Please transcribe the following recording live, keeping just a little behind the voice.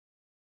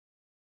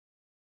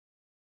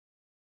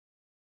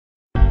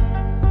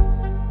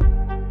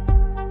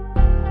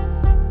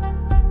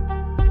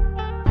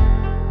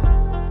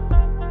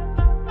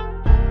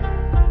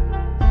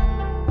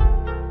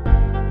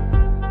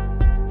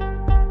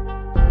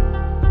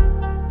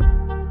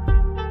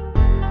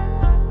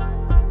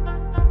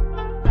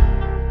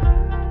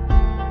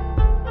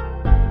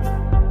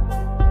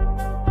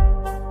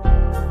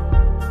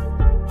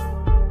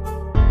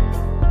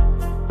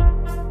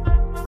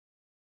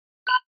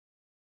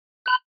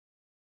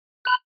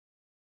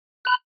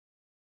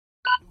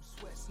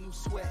New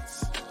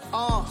sweats.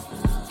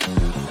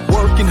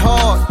 Working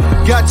hard,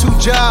 got 2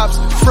 jobs,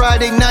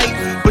 Friday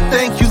night, but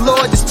thank you,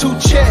 Lord, there's 2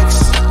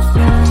 checks.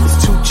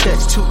 It's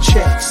 2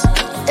 checks.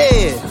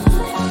 Yeah.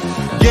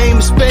 Game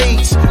of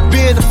spades,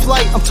 beer the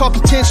flight, I'm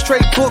talking 10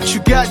 straight books, you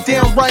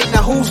goddamn right.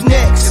 Now who's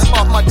next?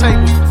 Off my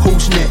table.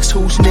 Who's next?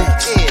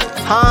 Yeah.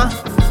 Huh?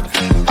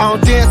 I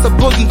don't dance a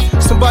boogie.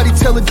 Somebody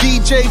tell a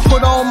DJ,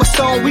 put on my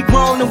song. We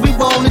grown and we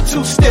want a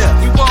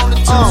 2-step. We want a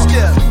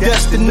 2-step.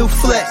 That's the new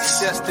flex.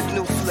 That's the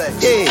new flex.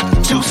 Yeah.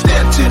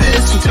 2-step to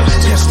this.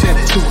 2-step.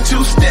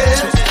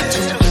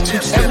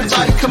 2-step.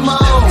 Everybody, come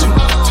on.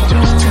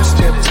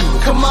 2-step.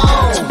 Come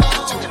on.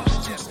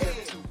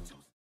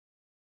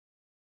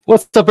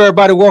 What's up,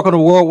 everybody? Welcome to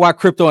Worldwide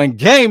Crypto and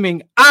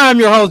Gaming. I'm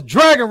your host,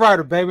 Dragon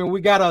Rider, baby. And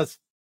we got us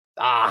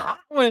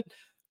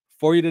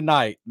for you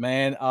tonight,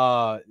 man.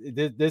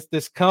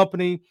 This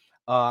company,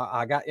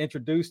 I got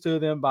introduced to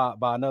them by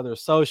another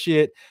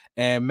associate,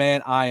 and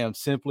man, I am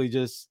simply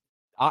just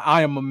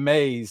I am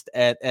amazed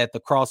at the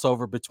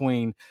crossover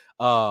between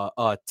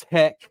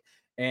tech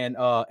and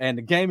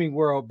the gaming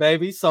world,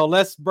 baby. So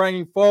let's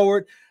bring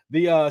forward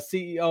the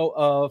CEO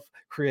of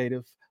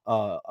Creative.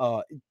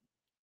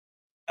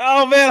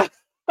 Oh man.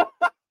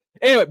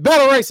 Anyway,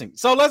 Battle Racing.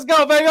 So let's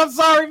go, baby. I'm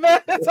sorry, man.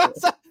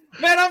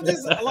 Man, I'm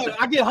just like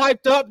I get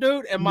hyped up,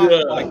 dude. And my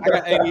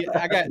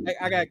I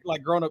got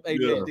like grown up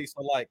ADHD. Yeah.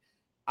 So like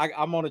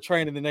I'm on a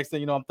train, and the next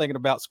thing you know, I'm thinking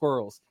about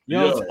squirrels. You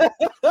know what I'm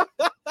saying?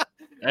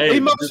 Hey,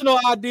 emotional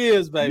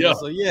ideas, baby. Yeah.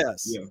 So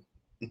yes.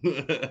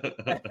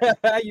 Yeah.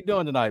 How you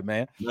doing tonight,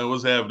 man? Man,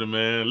 what's happening,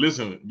 man?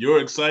 Listen, your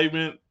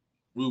excitement,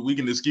 we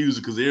can excuse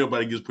it because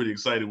everybody gets pretty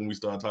excited when we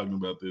start talking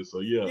about this. So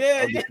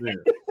yeah.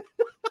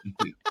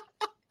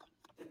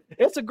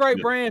 It's a great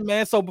brand,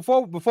 man. So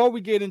before we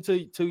get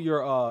into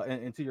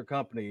your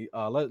company,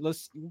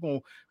 let's we're gonna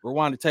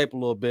rewind the tape a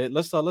little bit.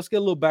 Let's get a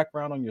little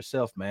background on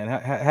yourself, man.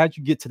 How'd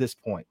you get to this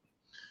point?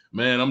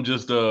 Man, I'm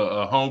just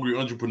a hungry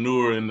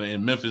entrepreneur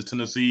in Memphis,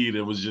 Tennessee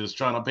that was just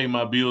trying to pay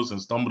my bills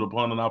and stumbled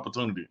upon an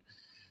opportunity.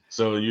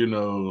 So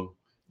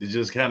it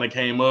just kind of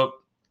came up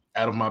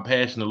out of my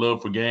passion, the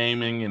love for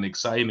gaming and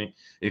excitement,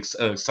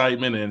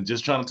 and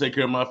just trying to take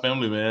care of my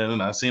family, man.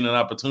 And I seen an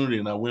opportunity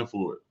and I went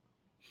for it.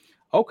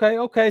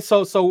 Okay.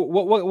 So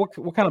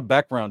what kind of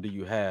background do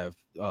you have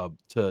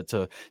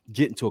to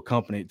get into a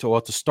company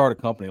to start a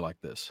company like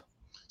this?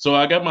 So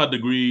I got my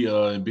degree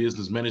in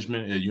business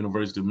management at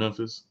University of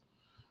Memphis.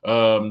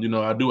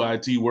 I do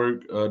IT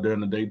work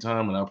during the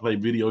daytime, and I play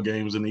video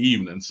games in the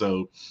evening.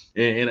 So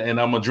and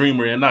I'm a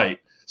dreamer at night.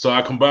 So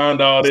I combined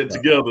all that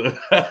together.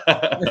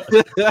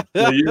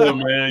 So yeah,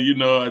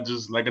 man. I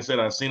just, like I said,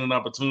 I seen an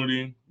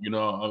opportunity.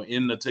 I'm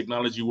in the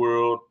technology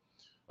world.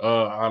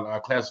 I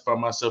classify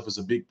myself as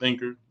a big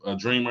thinker, a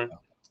dreamer,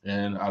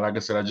 and like I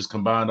said, I just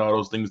combined all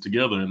those things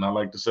together. And I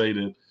like to say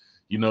that,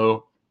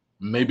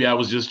 maybe I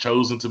was just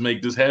chosen to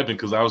make this happen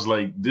because I was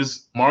like,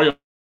 this Mario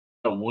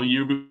 1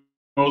 year before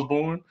I was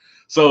born.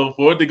 So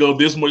for it to go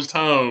this much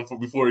time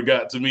before it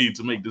got to me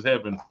to make this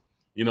happen,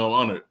 I'm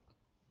honored.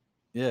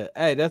 Yeah,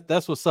 hey,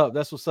 that's what's up.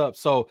 That's what's up.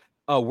 So,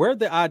 where'd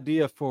the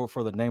idea for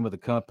the name of the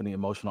company,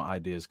 Emotional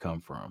Ideas, come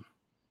from?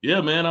 Yeah,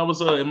 man, I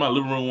was in my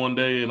living room one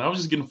day and I was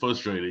just getting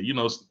frustrated.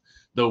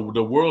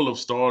 The world of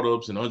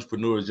startups and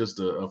entrepreneurs is just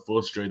a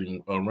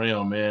frustrating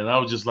realm, man. And I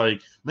was just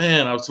like,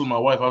 man, I was telling my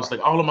wife, I was like,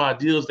 all of my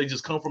ideas, they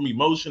just come from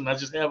emotion. I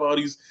just have all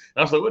these.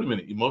 And I was like, wait a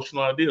minute,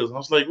 emotional ideas. And I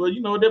was like, well,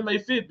 that may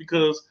fit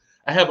because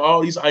I have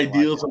all these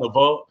ideas in the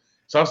vault.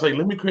 So I was like,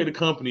 let me create a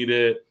company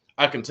that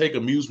I can take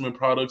amusement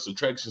products,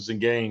 attractions,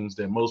 and games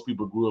that most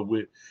people grew up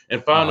with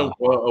and find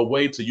a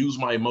way to use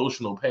my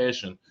emotional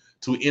passion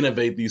to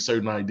innovate these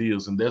certain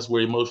ideas. And that's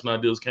where Emotional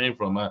Ideas came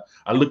from. I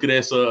look at it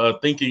as a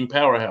thinking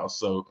powerhouse.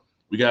 So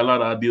we got a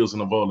lot of ideas in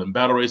the vault, and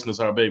Battle Racing is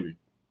our baby.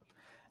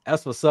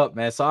 That's what's up,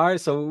 man. So all right,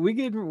 so we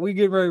get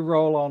ready to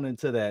roll on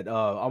into that.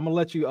 I'm gonna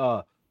let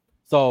you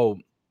so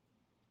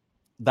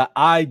the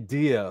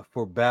idea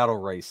for Battle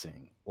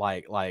Racing,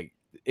 like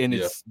in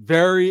its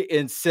very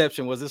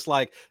inception, was it's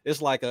like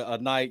a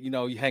night,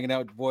 you hanging out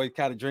with the boys,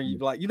 kind of drinking,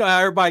 like how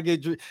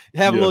everybody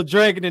have a little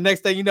drink, and the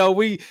next thing you know,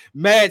 we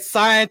mad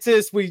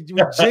scientists, we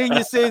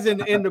geniuses in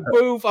the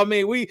booth. I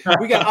mean, we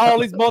got all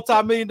these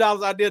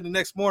multi-million-dollar ideas. The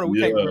next morning, we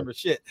can't remember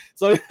shit.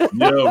 So yeah,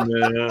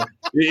 man,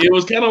 it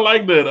was kind of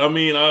like that. I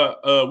mean,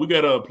 we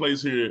got a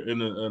place here in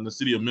the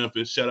city of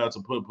Memphis. Shout out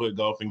to Put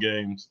Golf and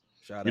Games.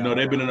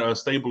 They've been a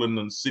staple in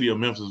the city of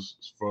Memphis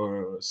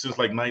since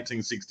like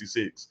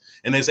 1966.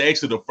 And it's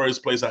actually the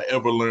first place I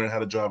ever learned how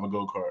to drive a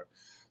go-kart.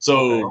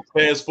 So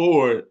fast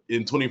forward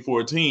in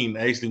 2014,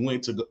 I actually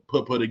went to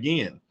Put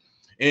again.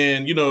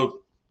 And,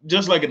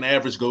 just like an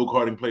average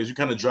go-karting place, you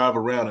kind of drive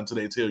around until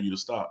they tell you to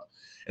stop.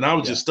 And I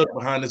was just stuck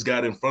behind this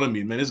guy in front of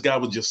me. Man, this guy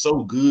was just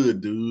so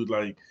good, dude.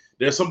 Like,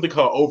 there's something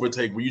called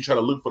overtake where you try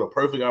to look for the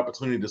perfect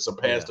opportunity to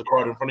surpass the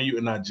cart in front of you,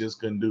 and I just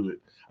couldn't do it.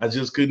 And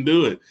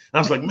I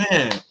was like,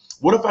 man,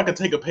 what if I could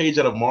take a page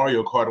out of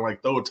Mario Kart and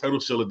like throw a turtle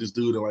shell at this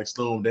dude and like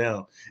slow him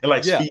down and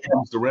like speed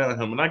boost around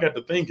him? And I got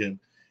to thinking,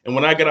 and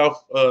when I got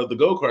off the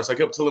go-karts, I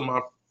kept telling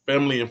my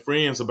family and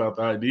friends about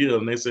the idea,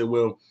 and they said,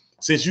 well,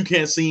 since you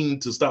can't seem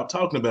to stop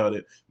talking about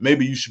it,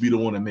 maybe you should be the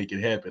one to make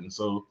it happen.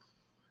 So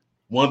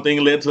one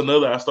thing led to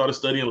another. I started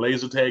studying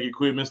laser tag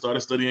equipment, started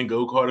studying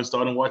go-kart, and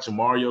started watching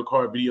Mario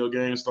Kart video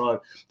games,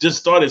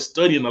 started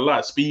studying a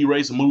lot, speed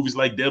racing, movies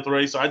like Death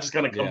Race. So I just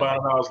kind of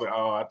combined it. I was like,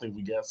 oh, I think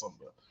we got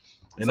something.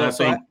 And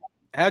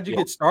how'd you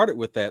get started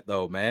with that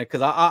though, man?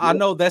 Because I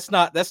know that's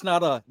not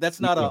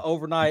a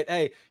overnight.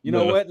 Hey, you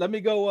know what? Let me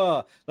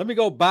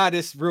go buy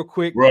this real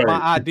quick. Right.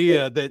 My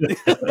idea that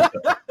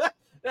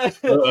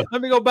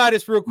let me go buy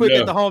this real quick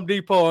at the Home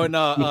Depot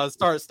and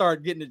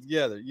start getting it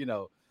together. You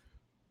know.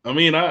 I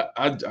mean,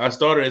 I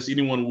started as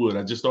anyone would.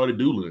 I just started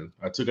doodling.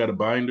 I took out a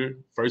binder.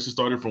 First, it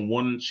started from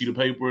one sheet of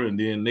paper, and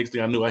then next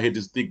thing I knew, I had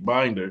this thick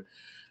binder,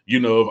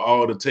 you know, of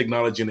all the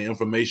technology and the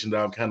information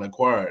that I've kind of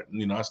acquired.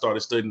 You know, I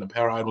started studying the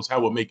power items,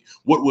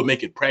 what would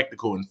make it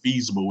practical and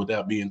feasible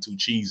without being too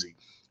cheesy.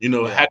 You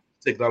know, how does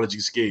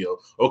technology scale?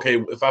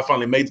 Okay, if I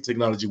finally made the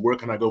technology, where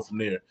can I go from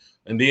there?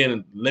 And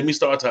then let me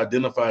start to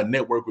identify and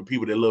network with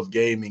people that love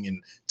gaming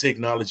and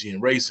technology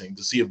and racing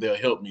to see if they'll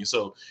help me.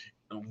 So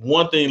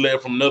one thing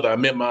led from another. I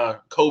met my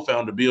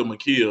co-founder, Bill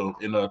McKeel,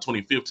 in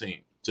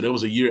 2015. So that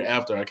was a year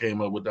after I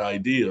came up with the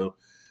idea.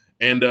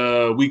 And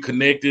we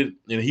connected,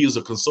 and he was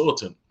a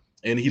consultant.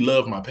 And he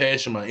loved my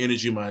passion, my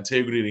energy, my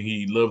integrity, and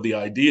he loved the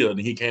idea. And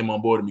he came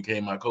on board and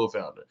became my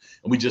co-founder.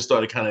 And we just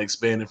started kind of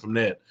expanding from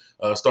that.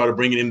 Started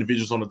bringing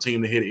individuals on the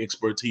team that had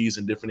expertise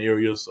in different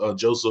areas.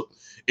 Joseph,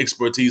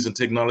 expertise in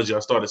technology. I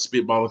started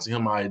spitballing to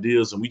him my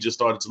ideas. And we just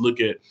started to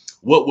look at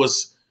what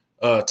was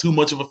too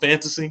much of a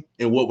fantasy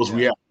and what was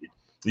reality.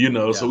 You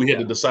know, so we had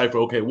to decipher.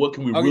 Okay, what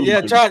can we really?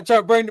 Yeah, try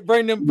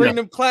bring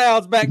them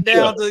clouds back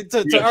down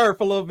to earth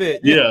a little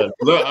bit. Yeah,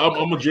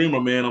 I'm a dreamer,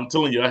 man. I'm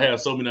telling you, I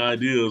have so many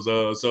ideas.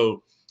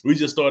 So we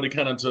just started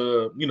kind of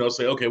to, you know,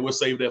 say, okay, we'll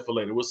save that for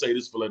later. We'll save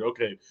this for later.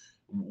 Okay,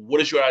 what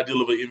is your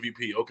ideal of an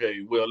MVP? Okay,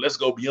 well, let's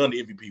go beyond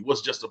the MVP.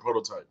 What's just a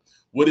prototype?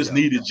 What is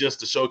needed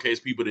just to showcase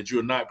people that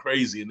you're not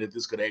crazy and that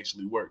this could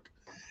actually work?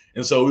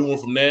 And so we went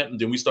from that, and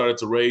then we started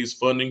to raise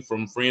funding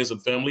from friends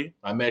and family.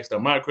 I maxed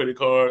out my credit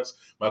cards.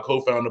 My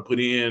co-founder put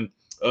in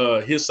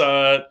his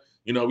side.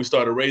 You know, we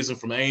started raising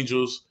from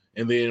angels.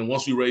 And then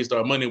once we raised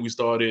our money, we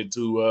started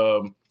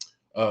to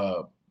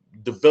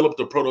develop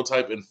the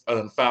prototype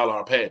and file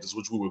our patents,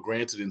 which we were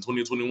granted in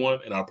 2021,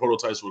 and our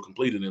prototypes were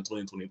completed in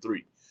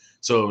 2023.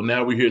 So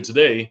now we're here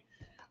today,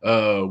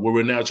 where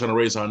we're now trying to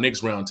raise our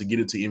next round to get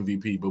it to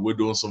MVP. But we're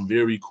doing some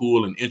very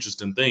cool and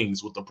interesting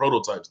things with the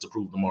prototypes to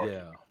prove the market.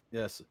 Yeah.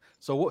 Yes.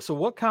 So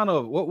what kind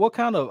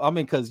of, I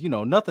mean, because, you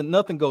know,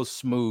 nothing goes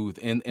smooth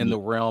in the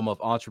realm of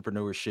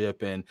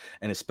entrepreneurship and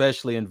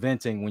especially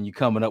inventing when you're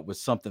coming up with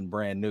something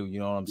brand new, you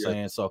know what I'm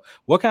saying? So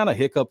what kind of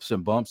hiccups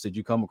and bumps did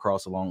you come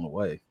across along the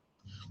way?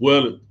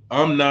 Well,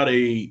 I'm not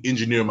a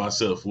engineer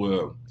myself.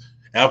 Well,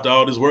 after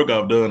all this work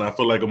I've done, I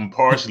feel like I'm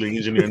partially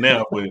engineer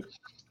now. But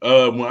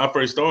when I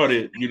first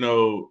started, you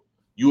know,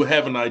 you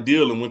have an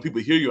ideal, and when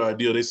people hear your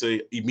ideal, they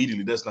say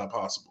immediately that's not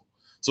possible.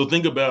 So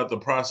think about the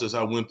process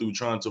I went through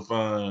trying to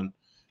find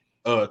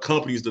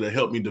companies that have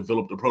helped me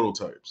develop the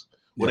prototypes.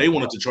 Well, they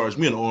wanted to charge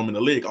me an arm and a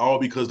leg, all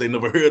because they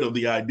never heard of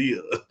the idea.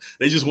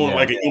 They just want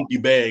like an empty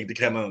bag to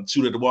kind of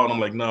shoot at the wall. And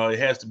I'm like, no, it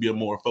has to be a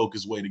more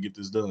focused way to get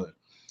this done.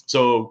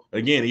 So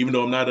again, even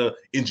though I'm not an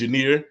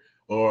engineer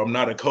or I'm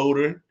not a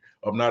coder,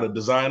 I'm not a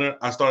designer,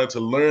 I started to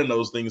learn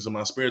those things in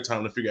my spare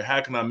time to figure out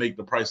how can I make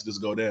the price of this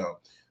go down.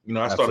 You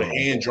know, I started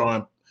hand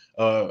drawing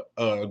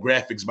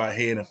graphics by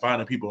hand and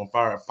finding people on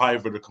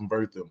Fiverr to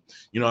convert them.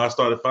 You know, I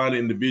started finding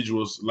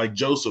individuals like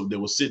Joseph that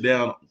will sit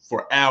down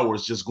for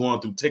hours just going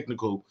through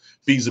technical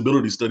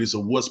feasibility studies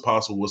of what's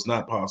possible, what's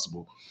not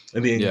possible,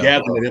 and then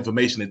gathering that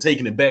information and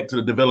taking it back to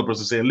the developers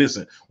and saying,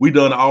 listen, we've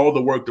done all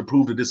the work to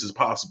prove that this is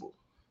possible.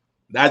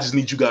 I just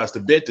need you guys to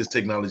vet this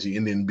technology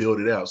and then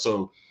build it out.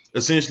 So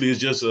essentially it's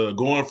just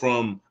going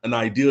from an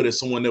idea that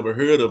someone never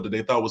heard of that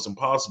they thought was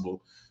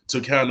impossible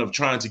to kind of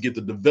trying to get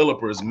the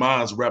developers'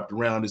 minds wrapped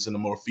around this in a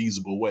more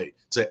feasible way.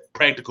 It's a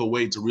practical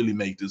way to really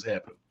make this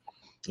happen.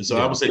 And so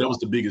I would say that was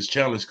the biggest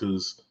challenge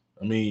because,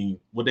 I mean,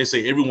 what they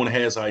say, everyone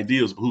has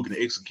ideas, but who can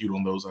execute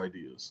on those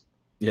ideas?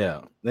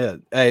 Yeah.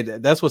 Hey,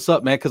 that's what's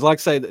up, man. Because like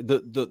I say,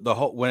 the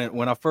whole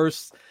when I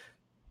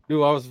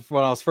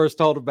was first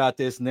told about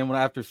this, and then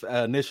after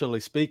initially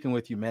speaking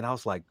with you, man, I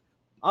was like,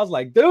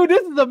 dude,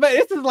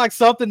 this is like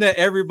something that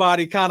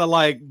everybody kind of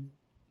like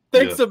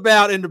thinks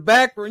about in the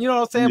background, you know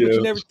what I'm saying? But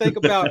you never think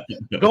about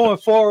going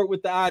forward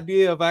with the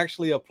idea of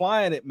actually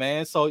applying it,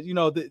 man. So, you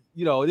know,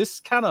 this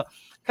kind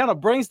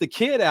of brings the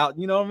kid out,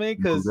 you know what I mean?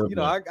 Because, you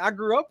know, I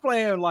grew up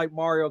playing like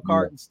Mario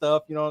Kart and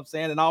stuff, you know what I'm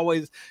saying? And I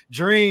always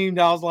dreamed,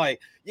 I was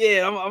like,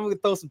 yeah, I'm going to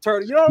throw some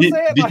turtles, you know what I'm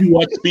saying? Did you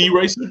watch Speed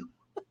Racer?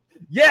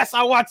 Yes,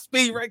 I watched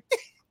Speed Racer.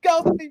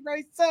 Go Speed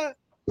Racer.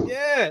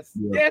 Yes.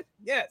 I'm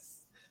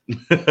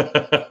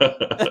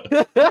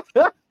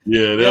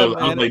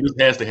like, this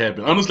has to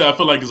happen. Honestly, I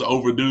feel like it's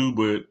overdue,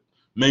 but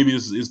maybe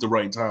it's the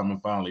right time.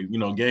 And finally, you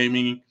know,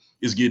 gaming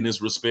is getting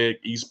its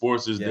respect.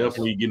 Esports is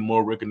definitely getting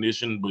more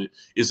recognition, but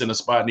it's in a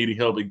spot needing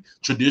help.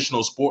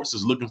 Traditional sports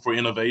is looking for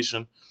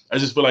innovation. I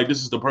just feel like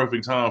this is the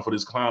perfect time for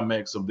this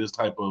climax of this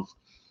type of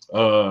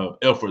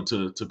effort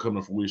to come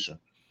to fruition.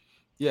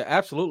 Yeah,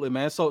 absolutely,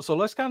 man. So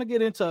let's kind of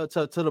get into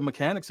the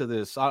mechanics of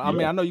this. I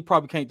mean, I know you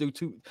probably can't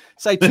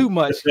say too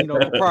much,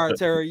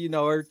 proprietary,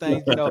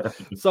 everything,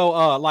 So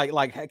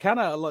like kind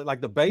of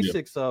like the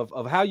basics of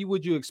how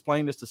would you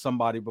explain this to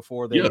somebody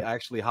before they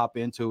actually hop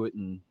into it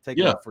and take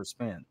it up for a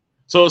spin?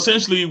 So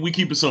essentially, we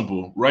keep it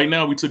simple. Right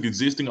now, we took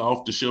existing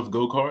off-the-shelf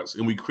go-karts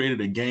and we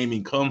created a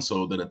gaming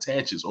console that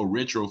attaches or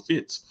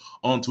retrofits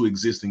onto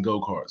existing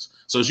go-karts.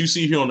 So as you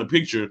see here on the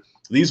picture,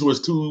 these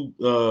was two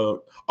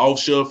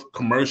off-shelf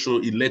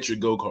commercial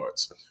electric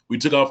go-karts. We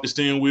took off the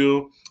steering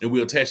wheel and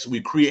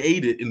we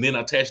created and then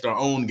attached our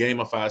own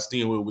gamified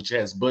steering wheel, which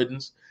has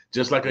buttons,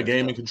 just like a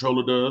gaming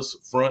controller does,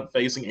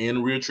 front-facing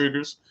and rear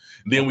triggers.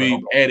 Then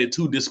we added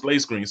 2 display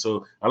screens.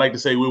 So I like to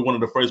say we're one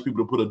of the first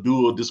people to put a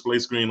dual display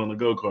screen on the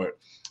go-kart.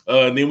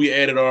 And then we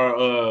added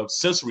our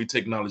sensory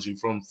technology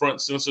from front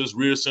sensors,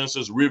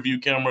 rear view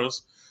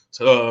cameras,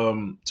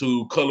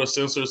 to color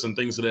sensors and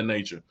things of that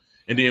nature.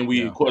 And then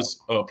we, of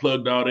course,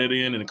 plugged all that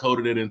in and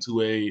coded it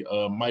into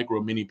a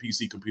micro mini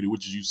PC computer,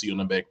 which is you see on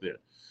the back there.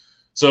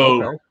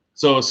 So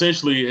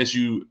essentially, as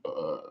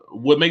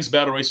what makes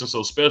battle racing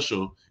so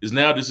special is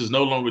now this is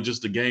no longer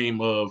just a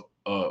game of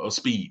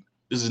speed.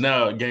 This is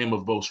now a game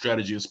of both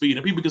strategy and speed.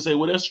 And people can say,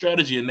 well, there's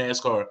strategy in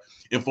NASCAR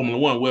and Formula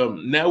One. Well,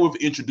 now we've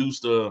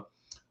introduced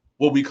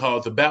what we call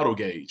the battle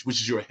gauge,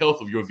 which is your health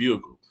of your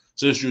vehicle.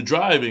 So as you're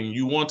driving,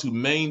 you want to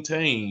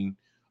maintain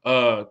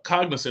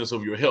cognizance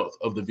of your health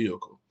of the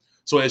vehicle.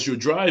 So as you're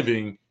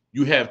driving,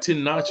 you have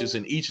 10 notches,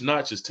 and each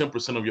notch is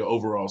 10% of your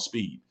overall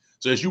speed.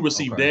 So as you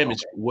receive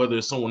damage,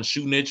 whether someone's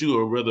shooting at you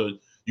or whether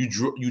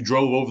you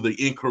drove over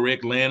the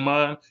incorrect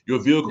landmine, your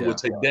vehicle will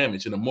take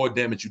damage. And the more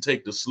damage you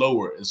take, the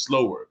slower and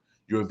slower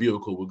your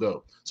vehicle will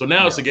go. So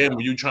now it's a game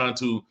where you're trying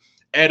to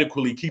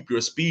adequately keep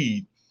your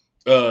speed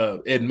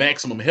at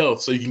maximum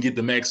health so you can get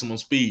the maximum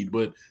speed.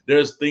 But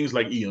there's things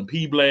like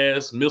EMP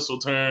blasts, missile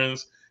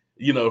turns,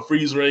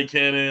 freeze ray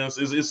cannons.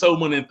 It's so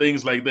many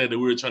things like that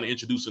we're trying to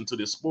introduce into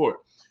this sport.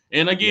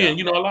 And again,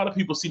 a lot of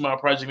people see my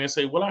project and they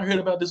say, well, I heard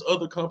about this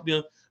other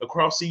company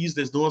across seas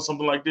that's doing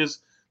something like this.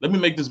 Let me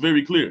make this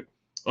very clear.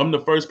 I'm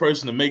the first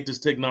person to make this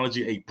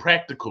technology a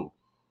practical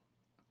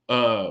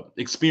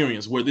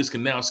experience where this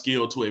can now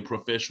scale to a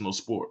professional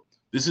sport.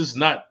 This is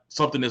not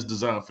something that's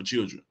designed for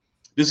children.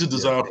 This is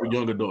designed for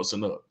young adults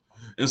and up.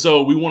 And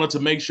so we wanted to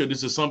make sure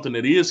this is something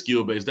that is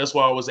skill-based. That's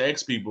why I always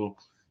ask people,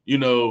 who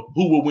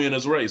will win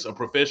this race, a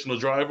professional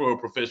driver or a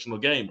professional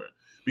gamer?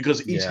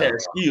 Because each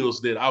has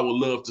skills that I would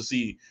love to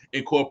see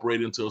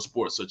incorporated into a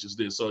sport such as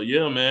this. So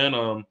man,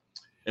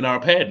 and our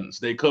patents,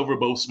 they cover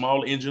both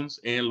small engines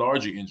and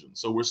larger engines.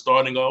 So we're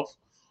starting off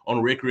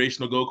on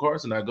recreational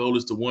go-karts, and our goal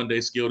is to one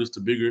day scale this to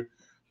bigger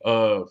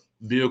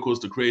vehicles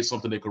to create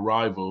something that could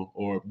rival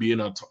or be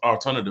an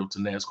alternative to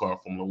NASCAR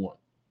and Formula One.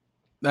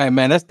 Hey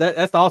man,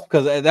 that's awesome,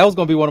 because that was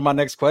gonna be one of my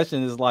next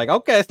questions. Is like,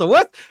 okay, so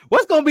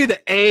what's gonna be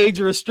the age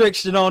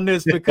restriction on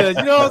this? Because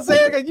you know what I'm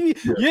saying,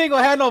 you ain't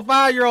gonna have no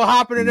 5-year-old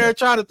hopping in there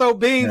trying to throw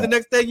beans. The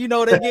next thing you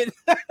know, they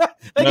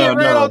get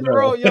ran off the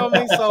road. You know what I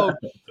mean?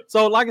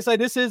 So like I say,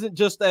 this isn't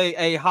just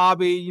a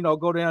hobby.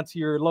 Go down to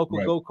your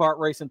local go-kart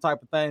racing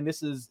type of thing.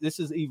 This is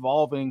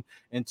evolving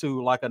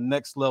into like a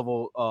next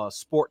level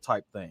sport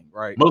type thing,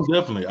 right? Most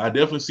definitely, I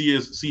definitely see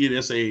it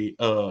as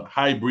a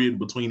hybrid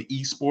between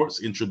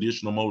esports and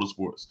traditional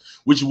motorsports,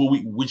 which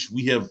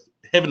we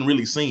haven't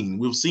really seen.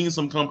 We've seen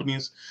some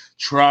companies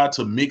try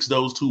to mix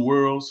those two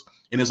worlds,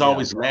 and it's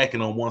always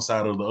lacking on one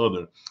side or the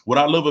other. What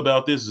I love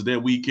about this is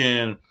that we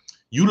can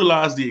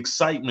utilize the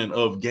excitement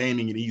of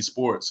gaming and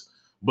esports,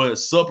 but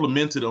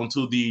supplemented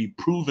onto the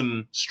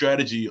proven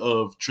strategy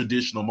of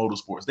traditional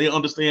motorsports. They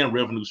understand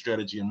revenue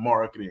strategy and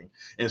marketing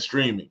and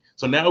streaming.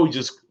 So now we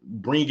just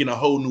bring in a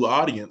whole new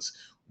audience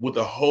with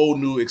a whole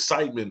new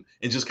excitement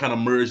and just kind of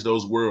merge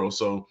those worlds.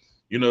 So,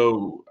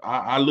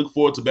 I look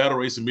forward to battle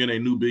racing being a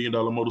new $1 billion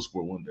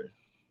motorsport one day.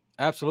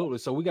 Absolutely.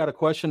 So we got a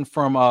question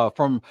from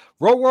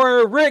Road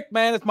Warrior Rick,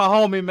 man. It's my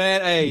homie, man.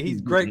 Hey,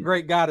 he's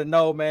great guy to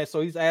know, man. So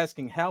he's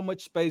asking how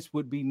much space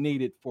would be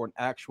needed for an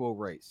actual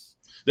race.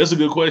 That's a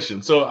good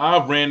question. So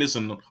I've ran this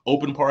in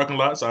open parking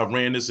lots. I've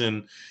ran this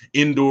in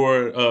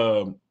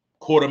indoor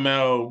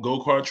quarter-mile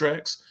go-kart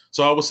tracks.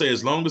 So I would say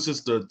as long as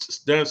it's the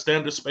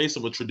standard space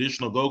of a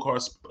traditional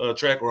go-kart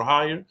track or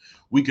higher,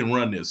 we can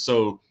run this.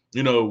 So,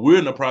 we're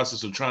in the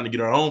process of trying to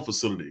get our own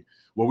facility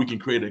where we can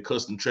create a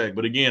custom track.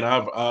 But again,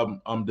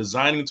 I'm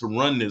designing to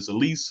run this at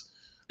least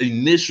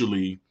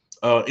initially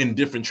in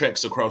different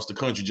tracks across the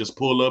country. Just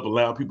pull up,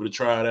 allow people to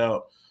try it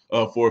out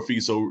for a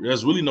fee. So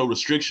there's really no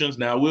restrictions.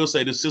 Now, I will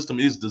say the system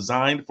is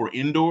designed for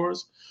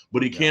indoors,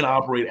 but it can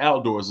operate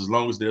outdoors as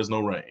long as there's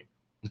no rain.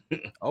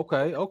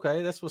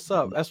 Okay. That's what's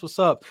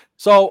up.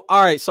 So,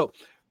 all right. So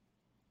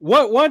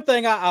one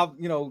thing I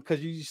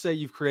because you say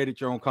you've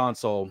created your own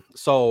console.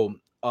 So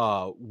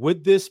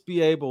would this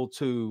be able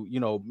to,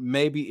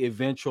 maybe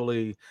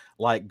eventually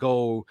like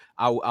go,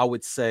 I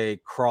would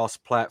say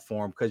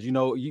cross-platform? Because,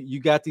 you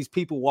got these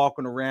people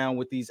walking around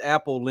with these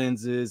Apple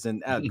lenses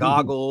and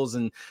goggles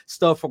and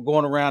stuff for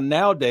going around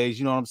nowadays,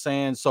 you know what I'm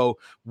saying? So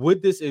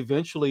would this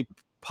eventually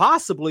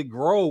possibly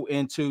grow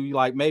into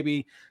like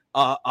maybe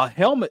a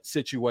helmet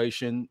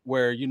situation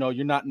where, you know,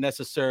 you're not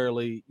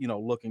necessarily, you know,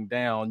 looking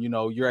down, you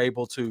know, you're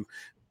able to,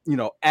 you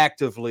know,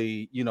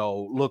 actively, you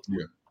know, look,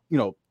 you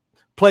know,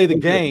 play the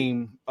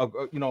game,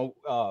 you know,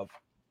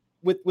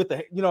 with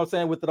the, you know what I'm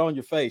saying, with it on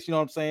your face, you know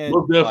what I'm saying?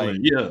 Most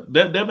definitely, yeah.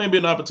 That may be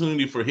an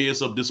opportunity for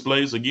heads-up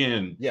displays.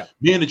 Again,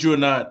 being that you're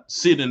not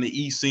sitting in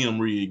the eSIM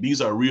rig, these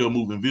are real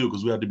moving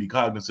vehicles. We have to be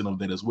cognizant of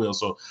that as well.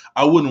 So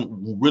I wouldn't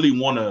really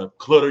want to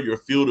clutter your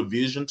field of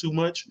vision too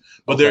much,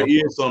 but there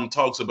is some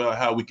talks about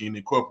how we can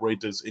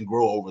incorporate this and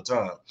grow over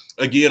time.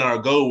 Again, our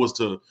goal was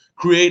to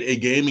create a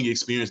gaming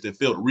experience that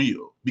felt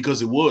real,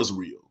 because it was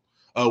real,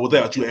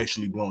 without you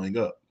actually growing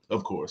up.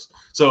 Of course.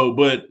 So,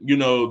 but you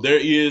know, there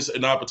is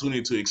an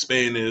opportunity to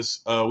expand this.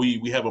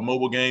 We have a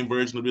mobile game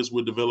version of this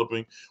we're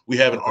developing. We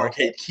have an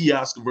arcade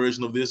kiosk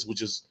version of this,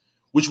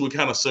 which would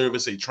kind of serve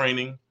as a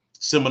training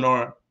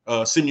seminar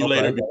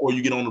simulator before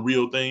you get on the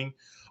real thing.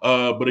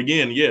 But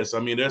again, yes, I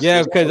mean that's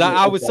because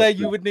I would say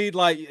you would need,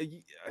 like,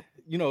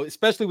 you know,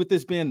 especially with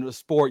this being a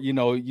sport, you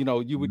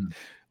would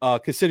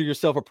consider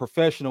yourself a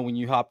professional when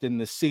you hopped in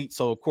the seat.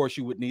 So of course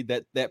you would need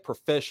that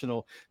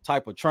professional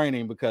type of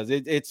training, because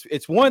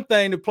it's one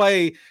thing to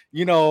play,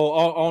 you know,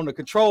 on the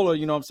controller,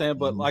 you know what I'm saying?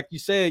 But like you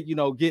said, you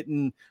know,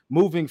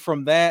 moving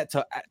from that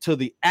to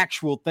the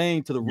actual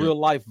thing, to the real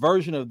life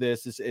version of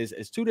this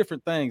is two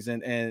different things.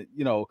 And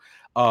you know,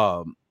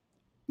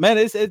 man,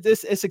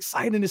 it's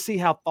exciting to see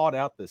how thought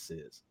out this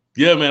is.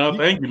 Yeah, man.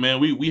 Thank you, man.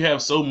 We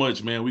have so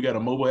much, man. We got a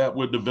mobile app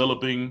we're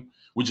developing,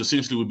 which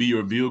essentially would be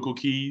your vehicle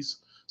keys.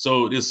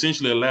 So it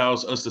essentially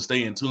allows us to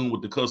stay in tune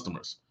with the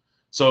customers.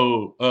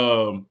 So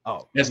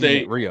as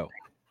they Rio.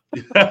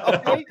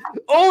 Okay.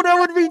 Oh, that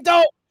would be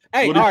dope.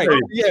 Hey, all right.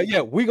 Yeah.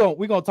 We're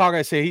gonna talk.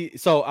 I say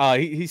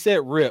he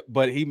said RIP,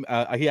 but he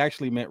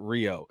actually meant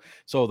Rio.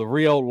 So the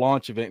Rio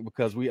launch event,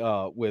 because we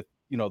with,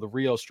 you know, the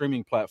Rio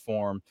streaming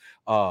platform,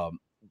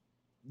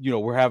 you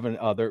know, we're having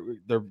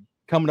they're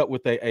coming up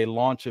with a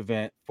launch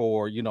event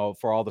for, you know,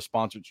 for all the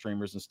sponsored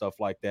streamers and stuff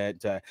like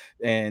that.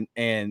 And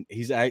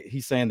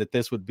he's saying that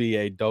this would be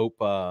a dope,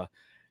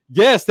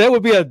 yes, that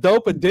would be a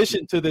dope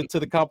addition to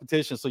the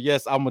competition. So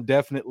yes, I'm gonna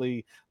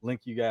definitely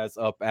link you guys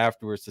up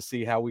afterwards to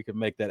see how we can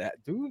make that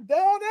dude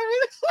down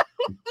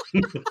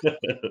there.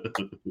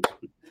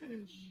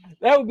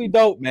 That would be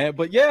dope, man.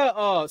 But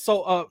yeah,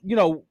 so you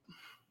know,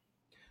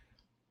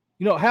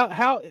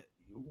 how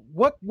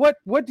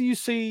what do you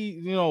see?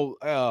 You know,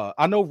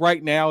 I know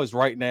right now is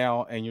right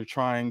now, and you're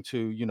trying to,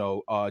 you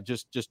know,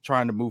 just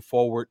trying to move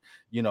forward,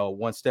 you know,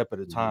 one step at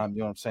a time. You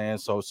know what I'm saying?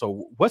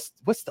 So what's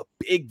the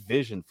big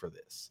vision for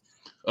this?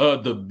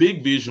 The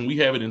big vision, we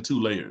have it in two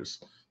layers.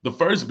 The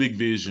first big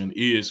vision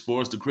is for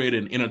us to create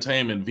an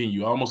entertainment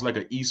venue, almost like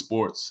an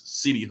esports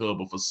city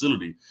hub or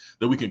facility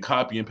that we can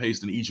copy and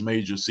paste in each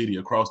major city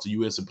across the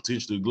U.S. and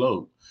potentially the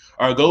globe.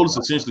 Our goal is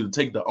essentially to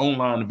take the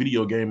online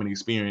video gaming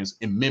experience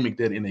and mimic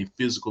that in a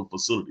physical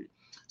facility.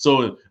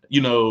 So,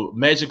 you know,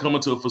 imagine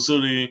coming to a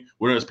facility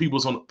where there's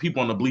people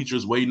on the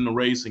bleachers waiting to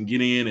race and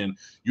get in, and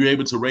you're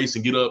able to race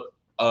and get up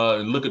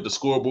and look at the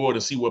scoreboard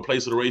and see what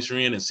place of the race you're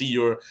in, and see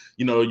your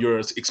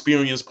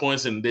experience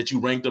points, and that you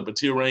ranked up a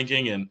tier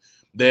ranking, and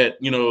that,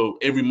 you know,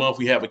 every month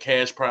we have a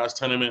cash prize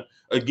tournament.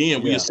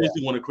 Again, we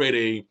essentially want to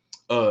create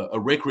a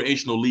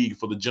recreational league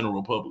for the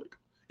general public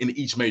in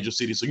each major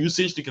city. So you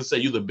essentially can say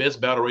you're the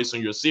best battle racer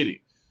in your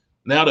city,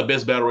 now the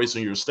best battle racer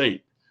in your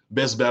state,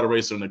 best battle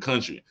racer in the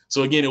country.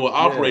 So again, it will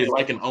operate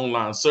like an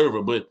online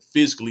server, but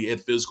physically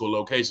at physical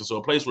locations. So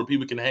a place where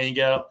people can hang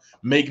out,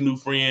 make new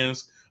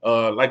friends,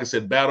 like I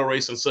said, battle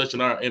race and such.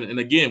 And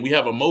again, we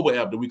have a mobile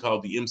app that we call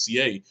the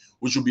MCA,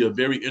 which will be a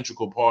very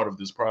integral part of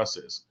this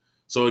process.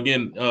 So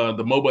again,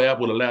 the mobile app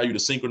will allow you to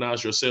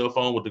synchronize your cell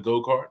phone with the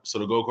go-kart, so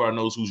the go-kart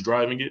knows who's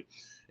driving it.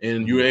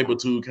 And you're able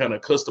to kind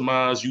of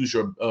customize, use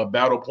your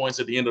battle points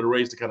at the end of the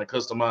race to kind of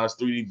customize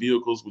 3D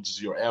vehicles, which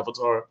is your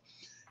avatar.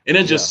 And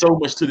there's just so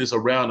much to this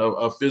around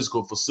a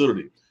physical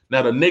facility.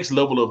 Now, the next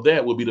level of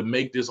that would be to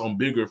make this on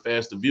bigger,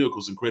 faster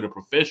vehicles and create a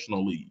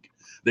professional league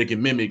that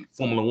can mimic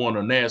Formula One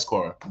or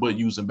NASCAR, but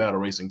using battle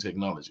racing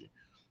technology.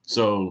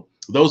 So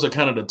those are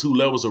kind of the two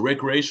levels: of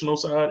recreational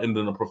side and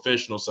then the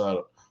professional side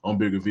on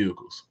bigger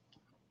vehicles.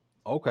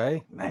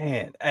 Okay,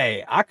 man.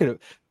 Hey, I could have,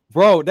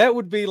 bro, that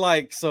would be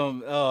like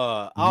some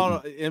I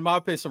don't know, in my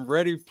opinion, some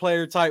Ready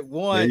Player Type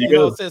One, you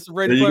know what I'm saying? Some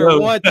Ready Player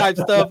One type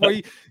stuff where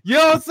you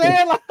know what I'm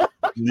saying?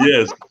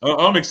 Yes,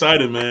 I'm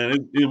excited,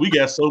 man. We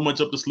got so much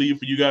up the sleeve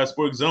for you guys.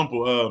 For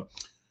example,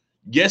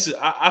 yes,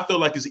 I feel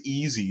like it's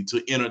easy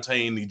to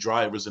entertain the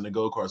drivers and the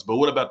go-karts, but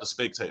what about the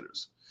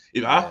spectators?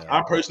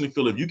 I personally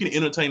feel if you can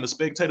entertain the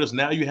spectators,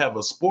 now you have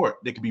a sport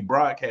that can be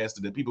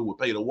broadcasted that people would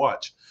pay to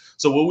watch.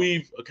 So what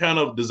we've kind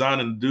of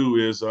designed to do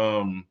is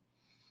on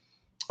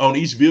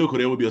each vehicle,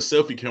 there would be a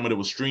selfie camera that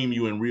will stream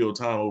you in real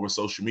time over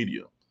social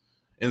media.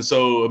 And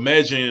so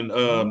imagine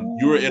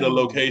you're at a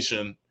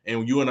location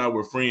and you and I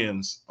were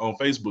friends on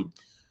Facebook.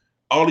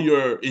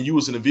 And you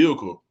was in a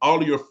vehicle,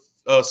 all of your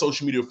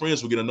social media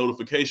friends will get a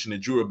notification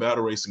that you're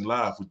battle racing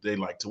live, which they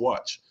like to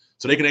watch.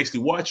 So they can actually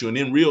watch you. And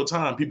in real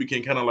time, people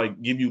can kind of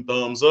like give you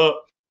thumbs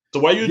up So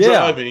while you're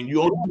driving,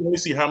 you only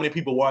see how many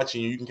people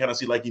watching you. You can kind of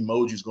see like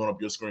emojis going up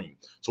your screen.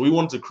 So we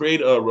wanted to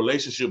create a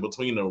relationship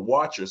between the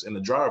watchers and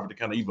the driver to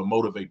kind of even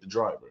motivate the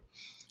driver.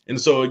 And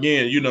so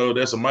again, you know,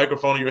 there's a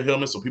microphone in your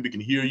helmet so people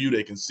can hear you,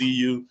 they can see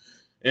you.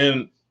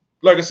 And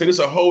like I said, it's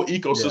a whole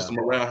ecosystem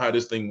around how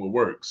this thing will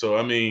work. So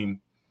I mean,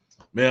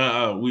 man,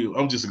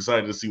 I'm just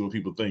excited to see what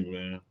people think,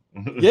 man.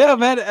 Yeah,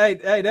 man.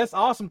 Hey, that's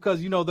awesome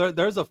because you know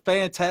there's a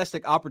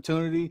fantastic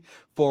opportunity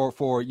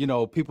for you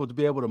know people to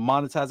be able to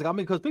monetize it. I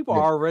mean, because people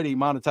are already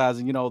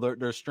monetizing, you know,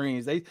 their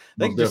streams. They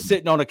just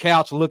sitting on the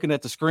couch looking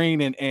at the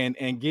screen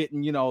and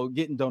getting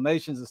getting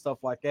donations and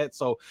stuff like that.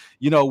 So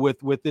you know,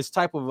 with this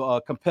type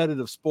of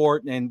competitive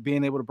sport and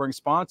being able to bring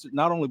sponsors,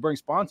 not only bring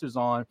sponsors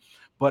on,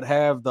 but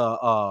have the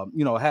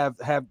have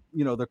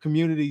the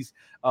communities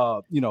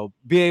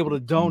be able to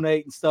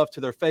donate and stuff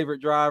to their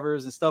favorite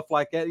drivers and stuff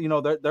like that. You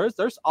know,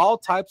 there's all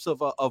types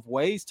of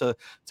ways to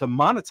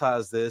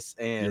monetize this,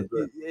 and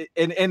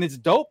and it's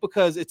dope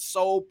because it's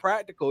so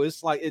practical.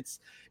 It's like it's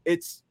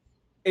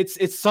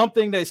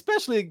something that,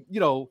 especially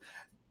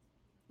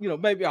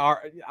maybe I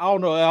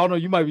don't know,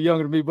 you might be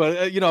younger than me,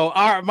 but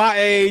my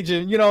age,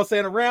 and you know what I'm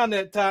saying, around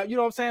that time, you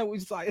know what I'm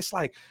saying, it's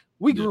like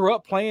we grew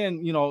up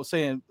playing,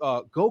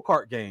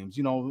 go-kart games,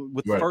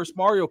 with the first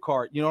Mario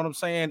Kart, you know what I'm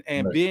saying?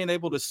 And being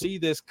able to see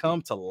this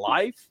come to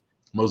life.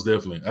 Most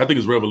definitely. I think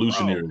it's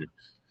revolutionary. Bro.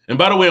 And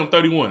by the way, I'm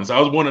 31, so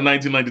I was born in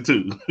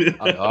 1992.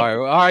 all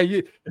right.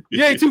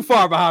 You ain't too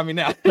far behind me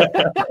now.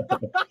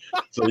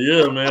 So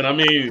yeah, man. I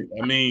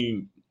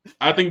mean,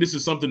 I think this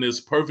is something that's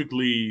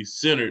perfectly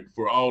centered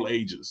for all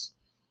ages.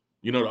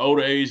 You know, the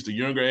older age, the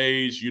younger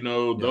age,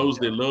 those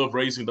that love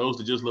racing, those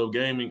that just love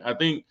gaming. I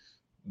think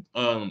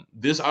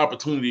this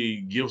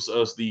opportunity gives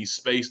us the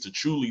space to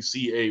truly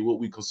see what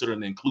we consider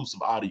an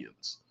inclusive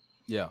audience.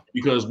 Yeah,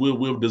 because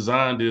we've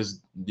designed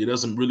this. It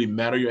doesn't really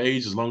matter your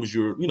age as long as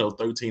you're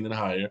 13 and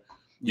higher.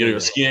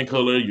 Your skin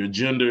color, your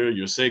gender,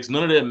 your sex,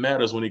 none of that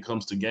matters when it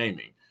comes to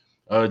gaming.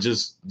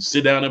 Just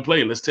sit down and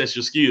play. Let's test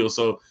your skills.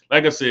 So,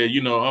 like I said,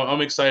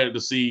 I'm excited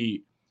to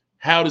see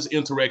how this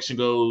interaction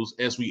goes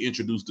as we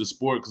introduce this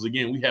sport. Because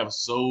again, we have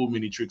so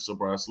many tricks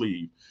up our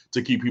sleeve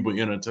to keep people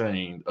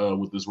entertained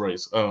with this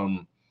race.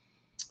 One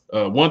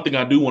thing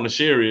I do want to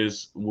share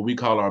is what we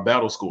call our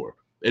battle score.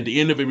 At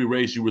the end of every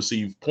race, you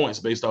receive points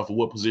based off of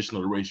what position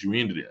of the race you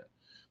ended in.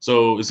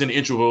 So it's in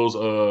intervals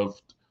of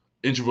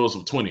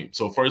 20.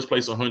 So first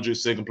place 100,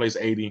 second place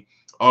 80,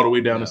 all the way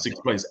down to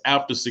sixth place.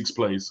 After sixth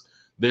place,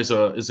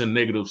 it's in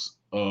negatives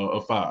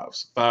of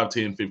fives, 5,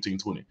 10, 15,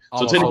 20.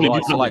 So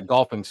technically, like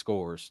golfing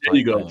scores. There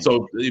you go. Thing.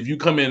 So if you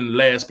come in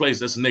last place,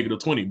 that's a negative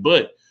 20.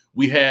 But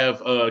we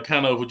have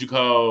kind of what you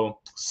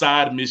call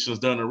side missions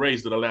done in a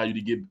race that allow you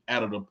to get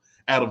out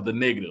of the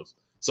negatives.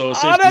 So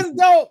that's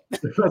dope.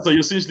 So you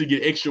essentially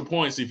get extra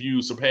points if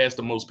you surpass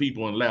the most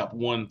people in lap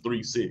 1,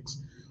 3, 6,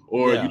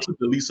 or you took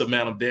the least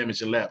amount of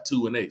damage in lap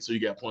 2 and 8. So you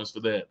got points for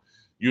that.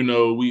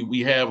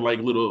 We have like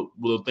little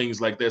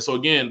things like that. So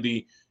again,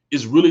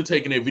 it's really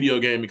taking a video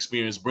game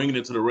experience, bringing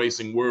it to the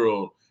racing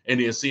world, and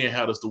then seeing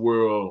how does the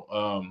world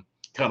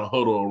kind of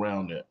huddle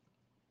around that.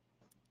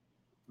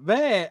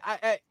 Man,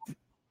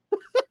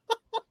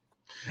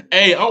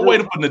 Hey, I'm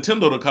waiting for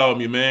Nintendo to call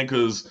me, man,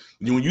 because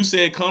when you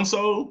said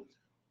console,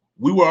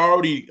 we were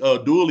already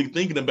dually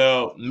thinking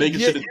about making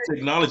sure that the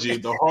technology,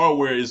 the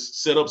hardware is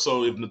set up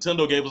so if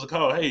Nintendo gave us a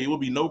call, hey, it would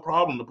be no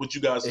problem to put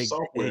you guys in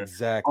software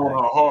on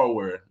our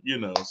hardware,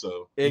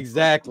 so.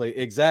 Exactly.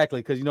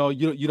 Because, you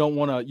don't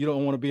want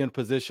to be in a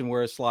position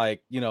where it's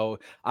like,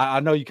 I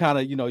know you kind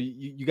of,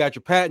 you got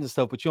your patent and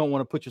stuff, but you don't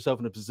want to put yourself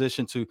in a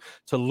position to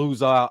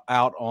lose out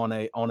on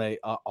a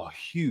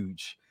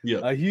huge,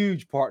 a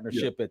huge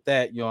partnership at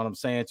that, you know what I'm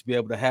saying, to be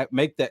able to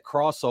make that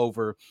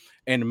crossover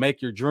and to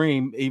make your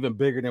dream even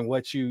bigger than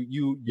what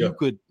you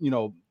could,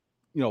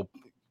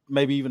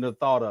 maybe even the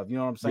thought of, you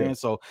know what I'm saying? Yeah.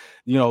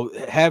 So,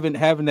 having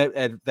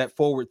that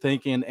forward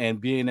thinking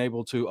and being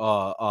able to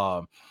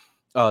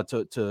have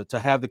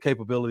the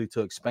capability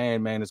to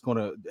expand, man, it's going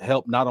to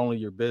help not only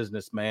your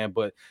business, man,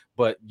 but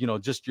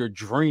just your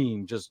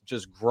dream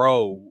just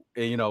grow,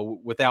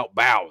 without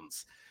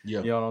bounds.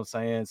 Yeah, you know what I'm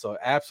saying? So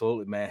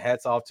absolutely, man.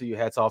 Hats off to you.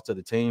 Hats off to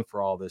the team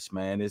for all this,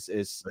 man. This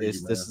is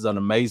an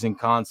amazing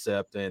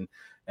concept, and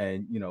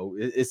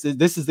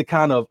this is the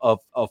kind of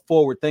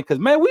forward thing. Because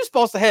man, we're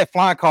supposed to have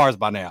flying cars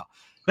by now.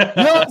 You know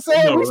what I'm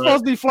saying? We're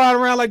supposed to be flying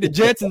around like the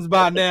Jetsons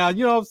by now.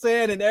 You know what I'm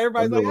saying? And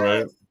everybody's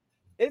like,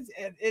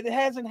 it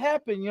hasn't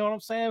happened. You know what I'm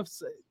saying?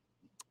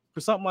 For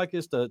something like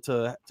this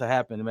to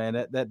happen,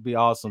 man, that'd be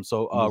awesome.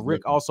 So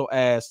Rick also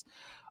asked,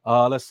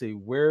 let's see,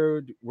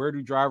 where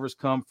do drivers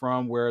come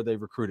from? Where are they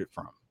recruited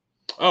from?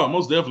 Oh,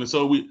 most definitely.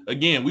 So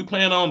we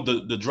plan on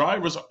the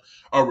drivers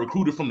are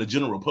recruited from the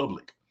general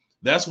public.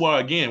 That's why,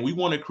 again, we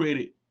want to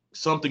create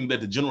something that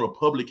the general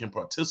public can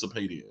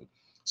participate in.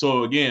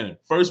 So again,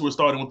 first we're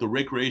starting with the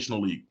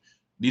recreational league.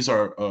 These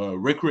are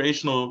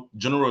recreational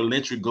General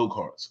Electric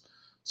go-karts.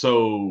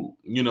 So,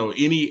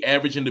 any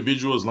average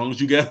individual, as long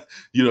as you got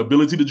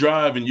ability to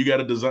drive and you got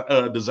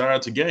a desire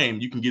to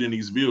game, you can get in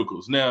these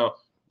vehicles. Now,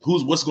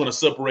 what's going to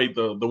separate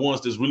the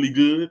ones that's really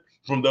good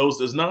from those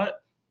that's not?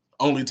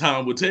 Only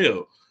time will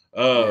tell.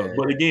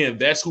 But again,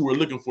 that's who we're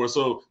looking for.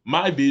 So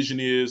my vision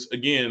is,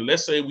 again,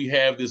 let's say we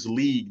have this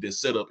league that's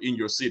set up in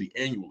your city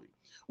annually,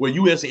 where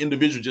you as an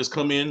individual just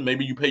come in,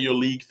 maybe you pay your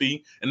league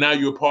fee, and now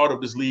you're a part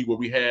of this league where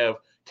we have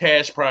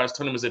cash prize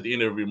tournaments at the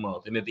end of every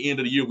month. And at the end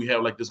of the year, we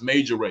have like this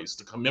major race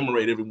to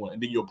commemorate everyone.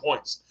 And then your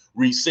points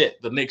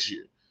reset the next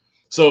year.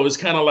 So it's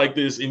kind of like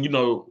this. And,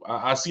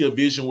 I see a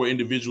vision where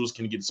individuals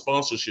can get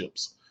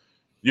sponsorships.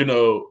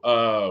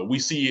 We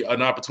see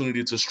an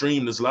opportunity to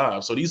stream this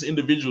live. So these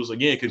individuals,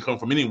 again, can come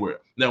from anywhere.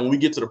 Now, when we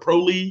get to the pro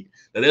league,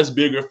 now that's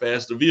bigger,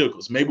 faster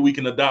vehicles. Maybe we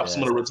can adopt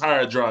some of the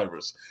retired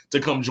drivers to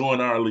come join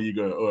our league,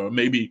 or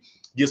maybe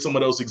get some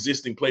of those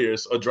existing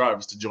players or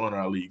drivers to join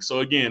our league.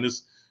 So again,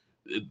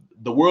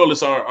 the world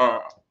is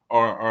our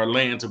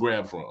land to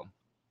grab from.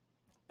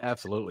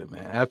 Absolutely,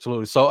 man.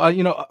 Absolutely. So,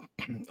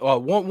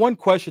 one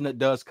question that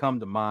does come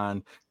to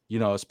mind,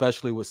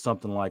 especially with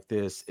something like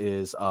this,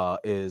 is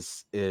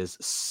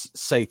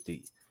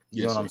safety.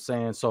 You know what I'm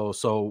saying?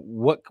 So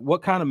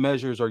what kind of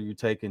measures are you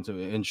taking to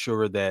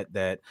ensure that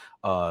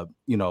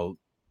gamers,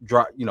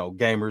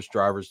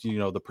 drivers,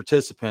 the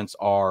participants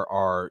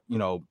are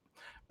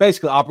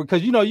basically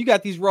because you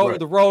got these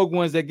the rogue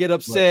ones that get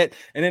upset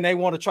and then they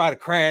want to try to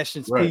crash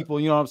into people.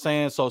 You know what I'm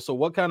saying? So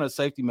what kind of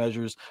safety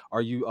measures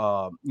are you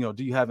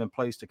do you have in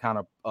place to kind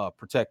of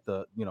protect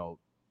the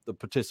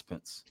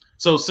participants?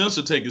 So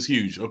sensor tech is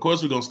huge. Of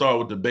course, we're gonna start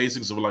with the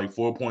basics of like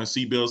 4-point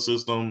seatbelt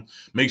system,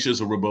 make sure it's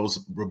a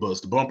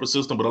robust bumper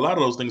system, but a lot of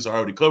those things are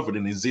already covered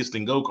in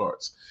existing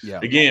go-karts.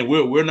 Again,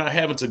 we're not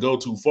having to go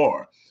too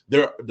far.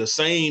 They're the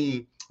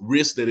same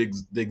risks that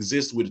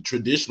exist with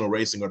traditional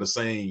racing are the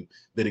same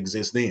that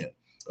exist then.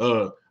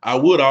 I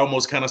would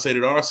almost kind of say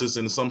that ours is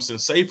in some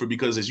sense safer,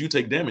 because as you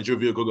take damage, your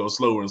vehicle goes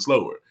slower and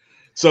slower.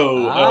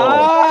 So,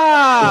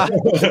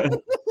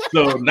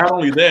 so not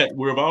only that,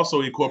 we've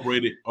also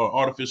incorporated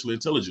artificial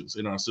intelligence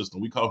in our system.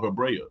 We call her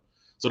Brea.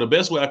 So the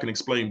best way I can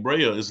explain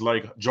Brea is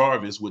like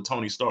Jarvis with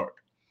Tony Stark.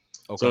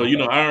 So,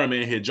 Iron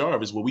Man had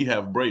Jarvis, well, we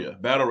have Brea,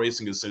 battle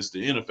racing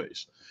assistant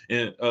interface.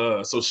 And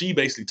so she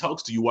basically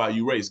talks to you while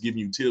you race, giving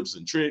you tips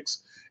and tricks,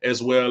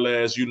 as well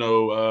as,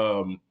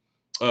 the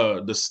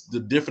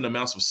different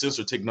amounts of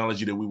sensor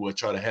technology that we would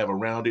try to have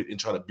around it and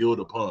try to build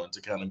upon to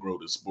kind of grow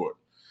the sport.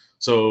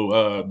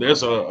 So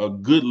there's a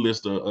good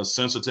list of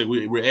sensor tech.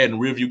 We're adding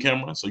rear view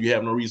camera, so you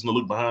have no reason to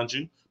look behind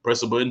you.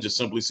 Press a button, just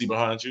simply see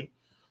behind you.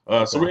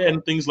 So we're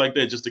adding things like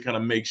that just to kind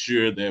of make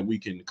sure that we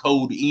can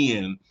code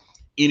in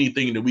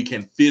anything that we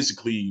can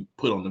physically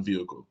put on the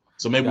vehicle.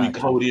 So maybe we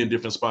code in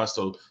different spots.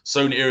 So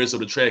certain areas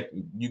of the track,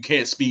 you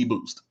can't speed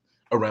boost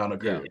around a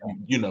curve,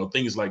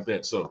 things like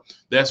that. So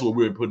that's what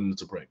we're putting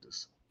into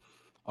practice.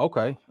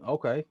 Okay.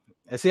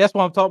 And see, that's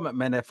what I'm talking about,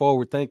 man. That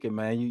forward thinking,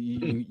 man.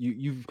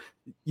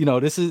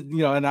 This is,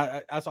 and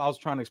that's what I was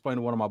trying to explain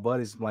to one of my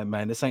buddies. Like,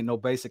 man, this ain't no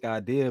basic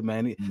idea,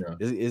 man.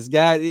 This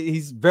guy,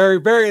 he's very,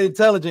 very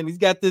intelligent. He's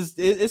got this.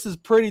 This is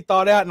pretty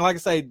thought out, and like I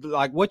say,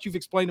 like what you've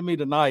explained to me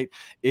tonight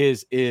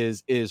is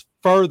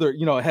further,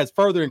 it has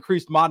further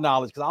increased my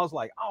knowledge, because I was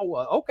like,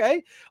 oh,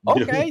 okay.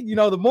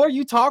 The more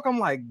you talk, I'm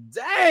like,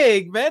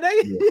 dang, man,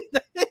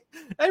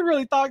 they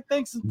really thought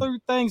things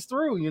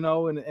through,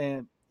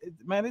 and.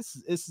 Man, this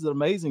is an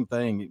amazing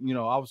thing.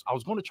 I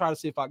was going to try to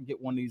see if I can get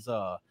one of these.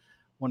 Hi.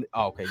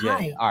 All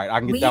right, I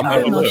can get that. We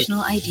are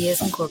Emotional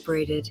Ideas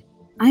Incorporated.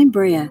 I'm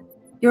Brea,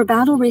 your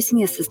battle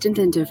racing assistant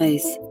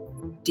interface.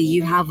 Do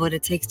you have what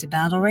it takes to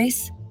battle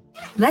race?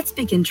 Let's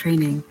begin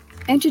training.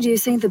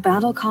 Introducing the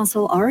Battle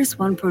Console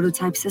RS1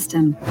 prototype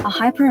system, a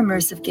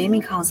hyper-immersive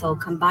gaming console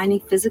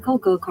combining physical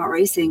go-kart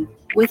racing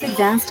with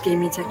advanced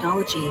gaming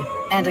technology,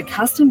 and a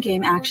custom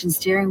game action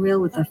steering wheel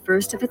with a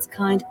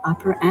first-of-its-kind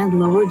upper and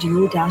lower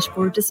dual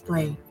dashboard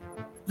display.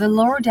 The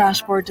lower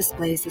dashboard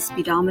displays the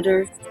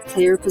speedometer,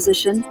 player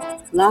position,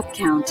 lap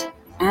count,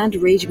 and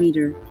rage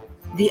meter.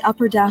 The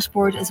upper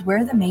dashboard is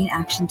where the main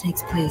action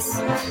takes place.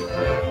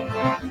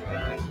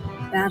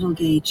 Battle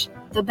Gauge.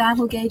 The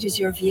battle gauge is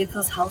your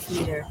vehicle's health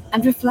meter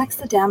and reflects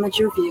the damage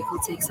your vehicle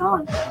takes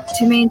on.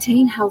 To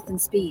maintain health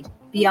and speed,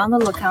 be on the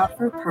lookout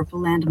for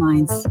purple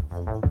landmines.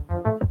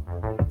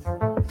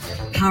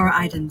 Power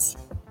items.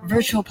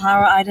 Virtual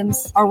power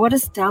items are what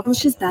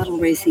establishes battle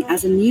racing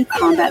as a new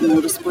combat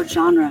motorsport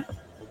genre.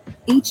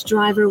 Each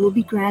driver will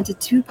be granted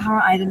 2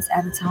 power items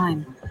at a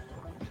time.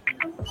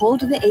 Hold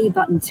the A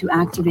button to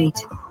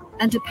activate,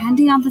 and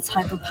depending on the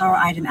type of power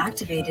item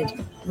activated,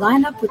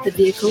 line up with the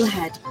vehicle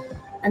ahead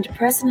and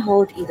press and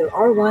hold either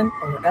R1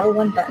 or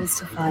L1 buttons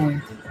to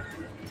fire.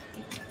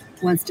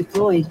 Once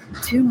deployed,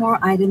 2 more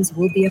items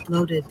will be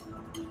uploaded.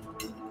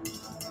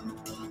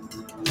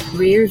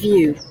 Rear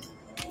view.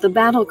 The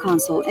Battle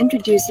Console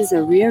introduces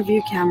a rear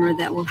view camera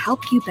that will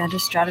help you better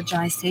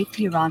strategize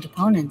safety around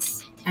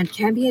opponents and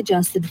can be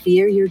adjusted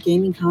via your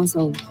gaming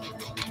console.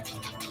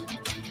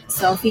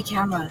 Selfie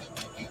camera.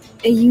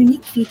 A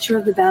unique feature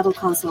of the Battle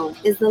Console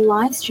is the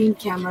live stream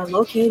camera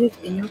located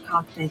in your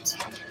cockpit.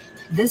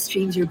 This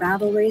streams your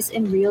battle race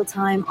in real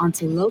time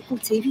onto local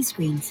TV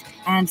screens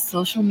and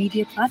social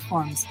media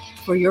platforms,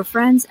 for your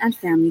friends and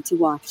family to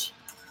watch.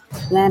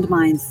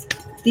 Landmines.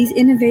 These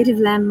innovative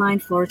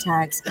landmine floor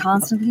tags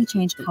constantly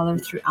change color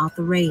throughout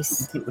the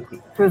race,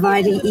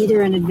 providing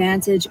either an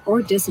advantage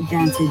or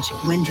disadvantage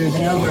when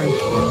driven over.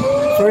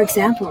 For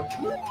example,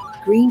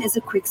 green is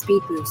a quick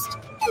speed boost,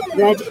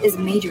 red is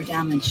major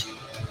damage,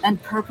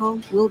 and purple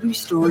will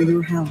restore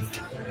your health.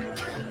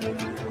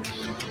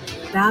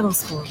 Battle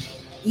score.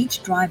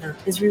 Each driver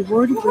is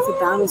rewarded with a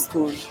battle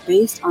score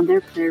based on their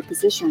player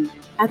position.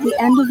 At the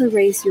end of the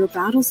race, your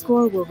battle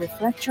score will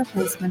reflect your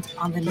placement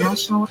on the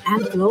national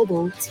and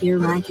global tier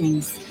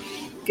rankings.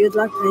 Good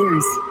luck,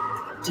 players.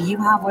 Do you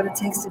have what it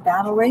takes to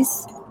battle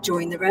race?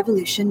 Join the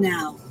revolution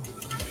now.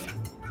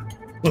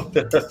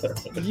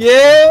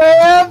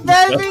 Yeah,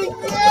 baby!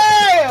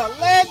 Yeah!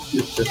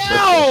 Let's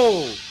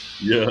go!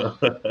 Yeah.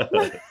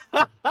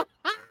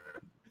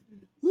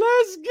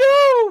 Let's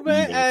go,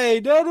 man. Hey,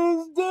 that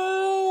is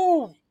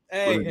dope.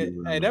 Hey,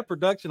 hey, that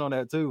production on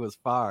that too was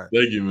fire.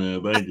 Thank you,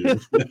 man. Thank you.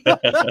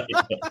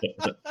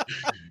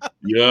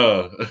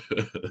 Yeah.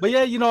 But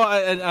yeah, you know,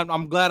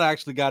 I'm glad I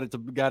actually got it to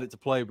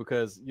play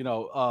because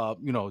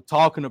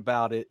talking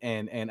about it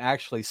and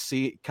actually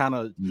see it kind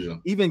of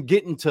even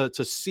getting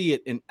to see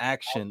it in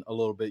action a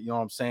little bit. You know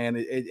what I'm saying?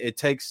 It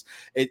takes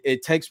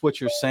what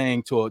you're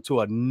saying to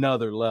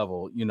another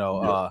level. You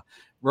know,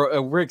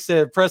 Rick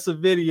said, "Press a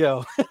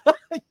video."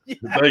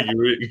 Thank you,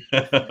 Rick.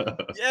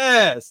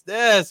 yes,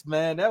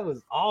 man, that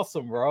was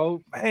awesome, bro.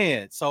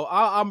 Man, so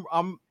I'm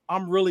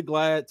really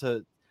glad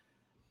to.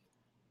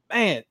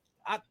 Man,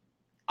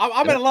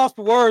 I'm at a loss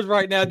for words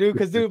right now, dude.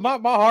 Because dude, my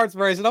heart's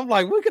racing. I'm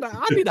like,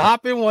 I need to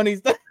hop in one of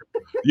these things.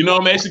 You know,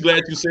 I'm actually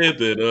glad you said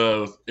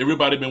that.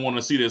 Everybody been wanting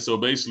to see that. So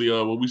basically,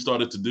 what we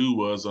started to do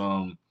was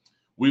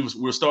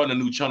we're starting a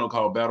new channel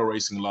called Battle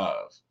Racing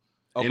Live.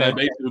 Okay. And that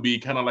basically would be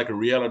kind of like a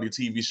reality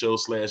TV show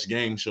 /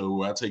 game show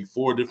where I take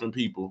 4 different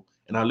people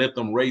and I let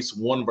them race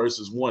 1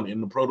 versus 1 in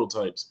the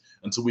prototypes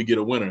until we get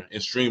a winner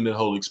and stream the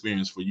whole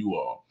experience for you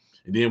all.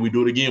 And then we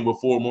do it again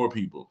with 4 more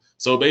people.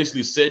 So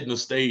basically setting the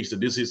stage that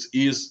this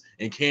is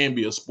and can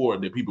be a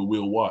sport that people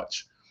will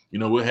watch. You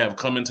know, we'll have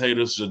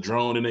commentators, a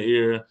drone in the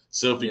air,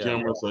 selfie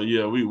camera. So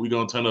yeah, we're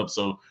going to turn up.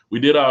 So we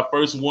did our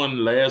first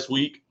one last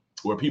week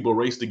where people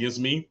raced against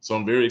me. So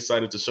I'm very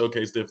excited to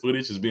showcase that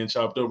footage. It's being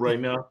chopped up right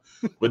now.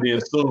 But then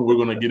soon we're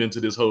going to get into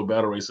this whole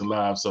Battle Racing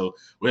Live. So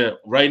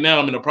right now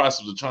I'm in the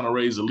process of trying to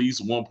raise at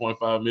least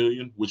 $1.5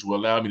 million, which will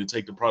allow me to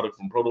take the product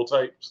from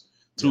prototypes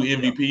to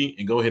MVP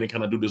and go ahead and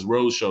kind of do this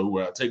road show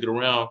where I take it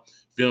around,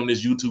 film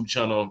this YouTube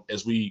channel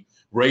as we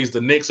raise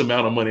the next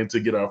amount of money to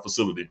get our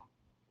facility.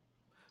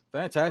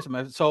 Fantastic,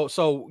 man. So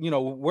you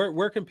know,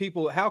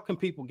 how can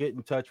people get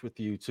in touch with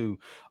you to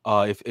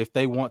if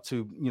they want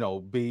to, you know,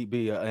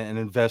 be an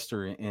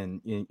investor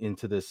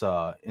into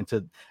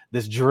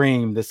this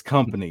dream, this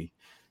company?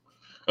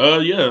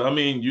 Yeah, I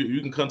mean, you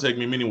can contact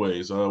me many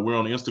ways. We're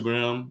on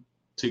Instagram,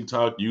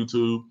 TikTok,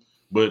 YouTube,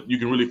 but you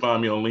can really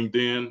find me on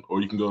LinkedIn,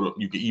 or you can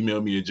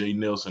email me at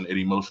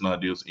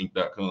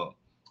jnelson@emotionalidealsinc.com.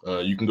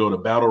 You can go to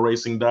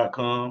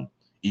battleracing.com,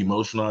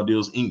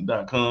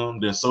 emotionalidealsinc.com.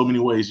 There's so many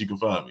ways you can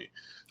find me.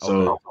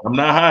 So okay. I'm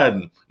not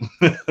hiding.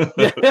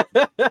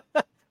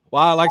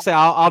 Well, like I say,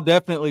 I'll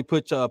definitely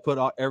put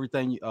all,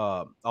 everything,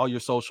 all your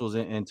socials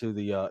into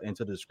the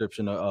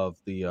description of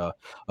the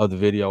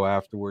video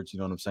afterwards. You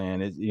know what I'm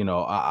saying? You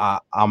know,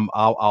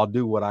 I'll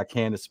do what I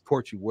can to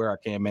support you where I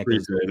can, man.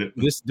 Appreciate it.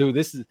 This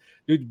is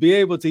to be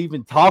able to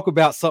even talk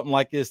about something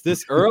like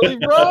this early,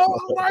 bro. Oh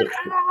my God.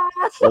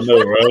 I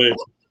know, right?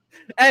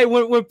 Hey,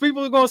 when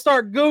people are gonna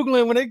start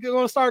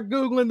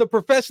Googling, the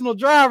professional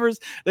drivers,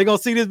 they're gonna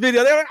see this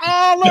video. They're like,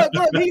 oh, look,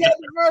 he has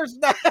the first.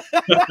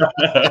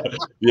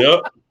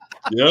 Yep.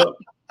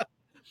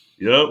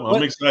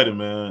 I'm excited,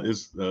 man.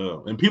 It's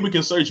and people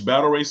can search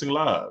Battle Racing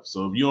Live.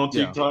 So if you're on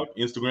TikTok,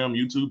 Instagram,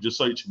 YouTube, just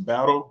search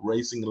Battle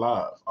Racing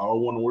Live,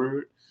 all one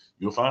word.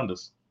 You'll find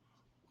us.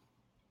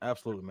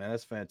 Absolutely, man.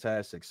 That's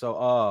fantastic.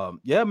 So,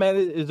 yeah, man.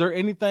 Is there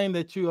anything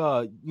that you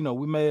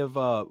we may have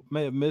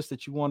missed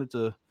that you wanted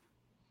to?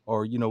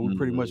 Or, you know, we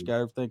pretty much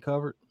got everything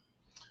covered?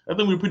 I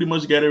think we pretty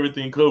much got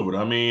everything covered.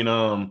 I mean,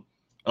 I'm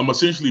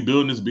essentially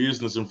building this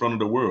business in front of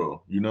the world,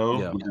 you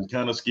know, which is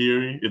kind of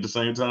scary at the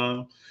same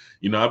time.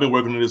 You know, I've been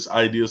working on this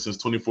idea since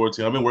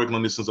 2014. I've been working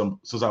on this since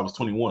I was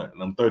 21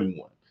 and I'm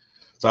 31.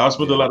 So I've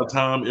spent a lot of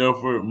time,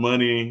 effort,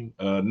 money,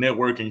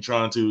 networking,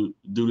 trying to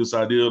do this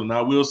idea. And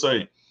I will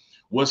say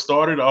what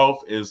started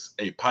off as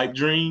a pipe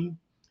dream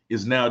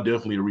is now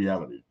definitely a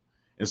reality.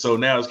 And so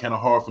now it's kind of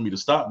hard for me to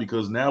stop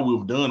because now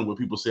we've done what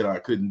people said I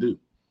couldn't do.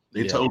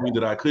 They told me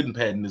that I couldn't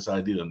patent this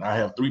idea. And I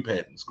have 3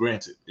 patents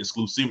granted,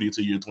 exclusivity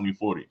to year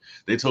 2040.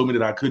 They told me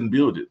that I couldn't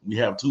build it. We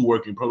have 2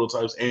 working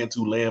prototypes and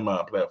 2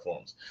 landmine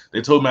platforms.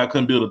 They told me I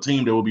couldn't build a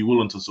team that would be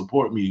willing to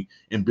support me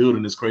in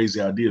building this crazy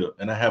idea.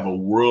 And I have a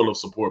world of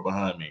support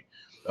behind me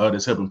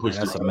that's helping push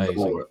this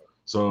forward.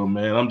 So,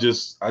 man, I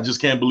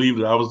just can't believe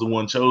that I was the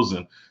one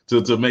chosen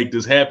to make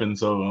this happen.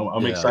 So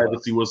I'm excited to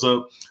see what's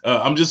up.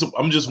 I'm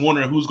just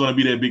wondering who's going to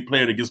be that big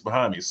player that gets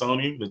behind me.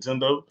 Sony,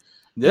 Nintendo,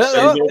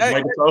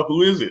 Microsoft.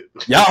 Who is it?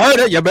 Y'all heard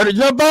it. You better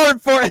jump on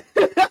for it.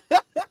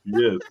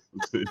 Yes.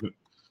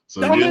 So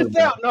don't miss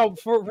out. No,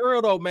 for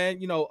real though, man.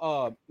 You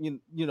know,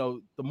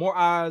 the more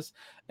eyes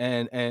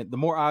and the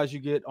more eyes you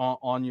get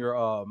on your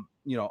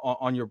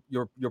on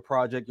your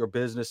project, your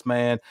business,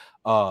 man.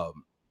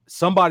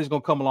 Somebody's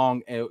gonna come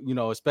along and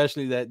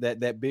especially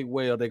that big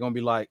whale. They're gonna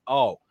be like,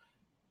 oh,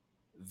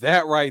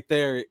 that right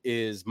there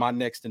is my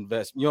next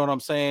investment. You know what I'm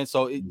saying?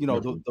 So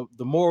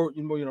the more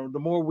the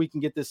more we can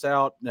get this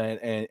out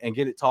and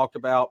get it talked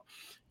about.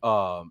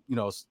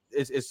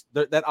 It's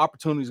that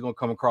opportunity is going to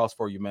come across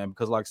for you, man,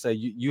 because like I say,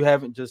 you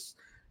haven't just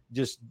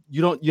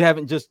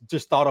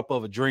thought up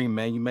of a dream,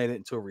 man. You made it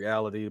into a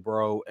reality,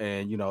 bro.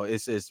 And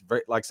it's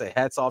very, like I say,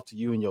 hats off to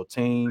you and your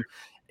team.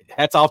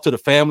 Hats off to the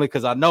family,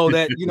 because I know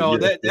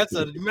that that's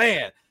a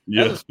man.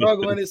 Yeah. That's a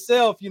struggle in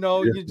itself, you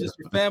just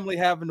your family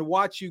having to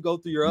watch you go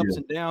through your ups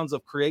and downs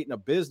of creating a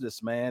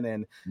business, man.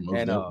 And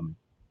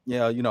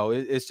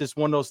it's just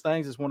one of those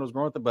things. It's one of those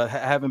growing things. But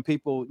having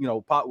people,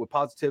 with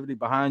positivity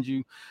behind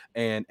you,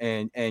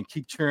 and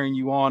keep cheering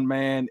you on,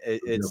 man.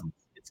 It's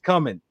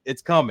coming.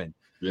 It's coming.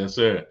 Yes,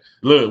 sir.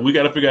 Look, we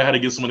got to figure out how to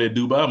get some of that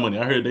Dubai money.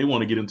 I heard they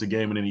want to get into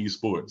gaming and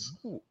esports.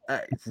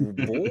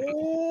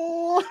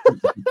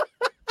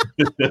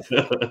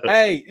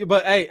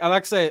 But like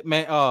I said,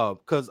 man,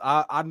 because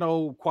I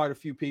know quite a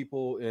few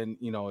people in,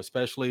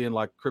 especially in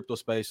like crypto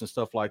space and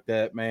stuff like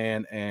that,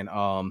 man. And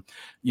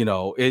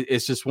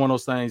it's just one of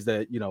those things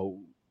that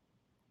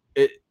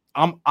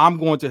I'm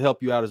going to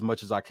help you out as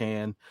much as I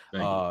can.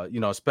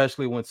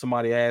 Especially when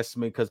somebody asks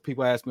me, because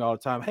people ask me all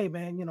the time, hey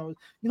man, you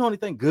know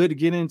anything good to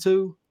get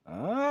into? You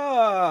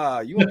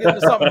want to get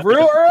into something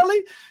real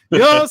early? You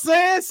know what I'm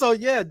saying? So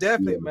yeah,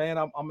 definitely, man.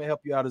 I'm gonna help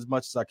you out as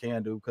much as I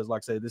can do, because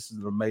like I say, this is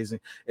an amazing.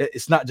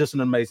 It's not just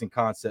an amazing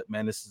concept,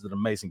 man. This is an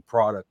amazing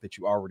product that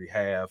you already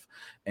have,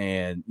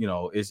 and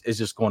it's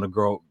just going to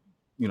grow.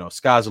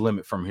 Sky's the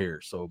limit from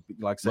here. So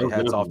like I say,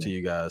 hats off to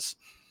you guys.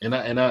 And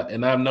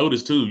I've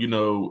noticed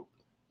too.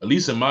 At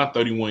least in my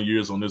 31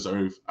 years on this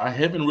earth, I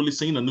haven't really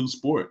seen a new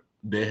sport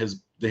that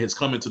has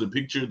come into the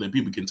picture that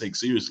people can take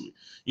seriously.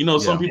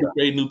 Some people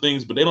create new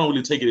things, but they don't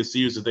really take it as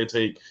serious as they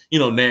take,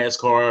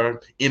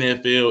 NASCAR,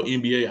 NFL,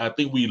 NBA. I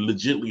think we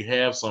legitimately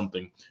have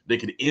something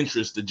that could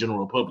interest the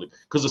general public,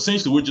 because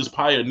essentially we're just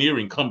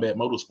pioneering combat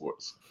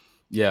motorsports.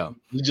 Yeah.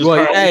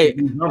 Well, hey,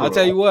 I'll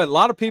tell you what, a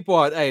lot of people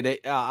are,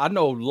 I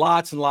know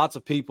lots and lots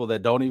of people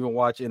that don't even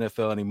watch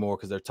NFL anymore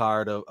because they're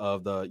tired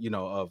of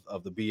the,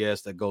 of the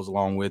BS that goes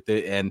along with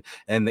it, and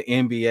the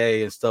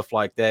NBA and stuff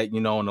like that,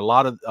 and a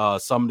lot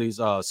of some of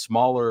these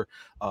smaller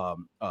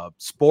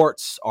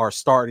sports are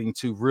starting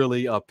to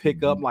really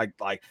pick up. Like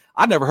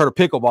I never heard of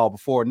pickleball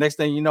before. Next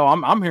thing you know,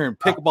 I'm hearing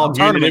pickleball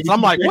tournaments.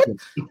 I'm like,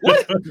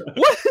 what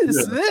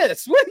is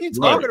this? What are you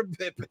talking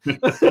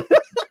about?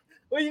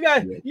 Well, you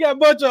got a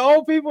bunch of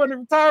old people in the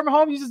retirement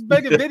home. You just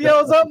making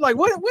videos up. Like,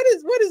 what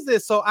is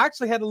this? So I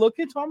actually had to look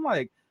into it. I'm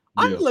like,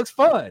 it looks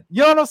fun.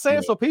 You know what I'm saying?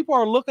 Yeah. So people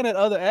are looking at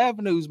other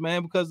avenues,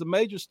 man, because the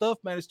major stuff,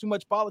 man, there's too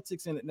much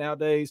politics in it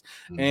nowadays.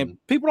 Mm-hmm. And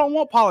people don't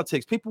want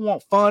politics. People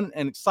want fun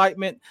and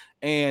excitement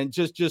and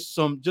just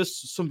some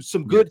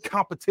good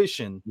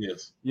competition.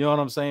 Yes. You know what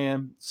I'm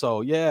saying?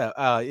 So yeah,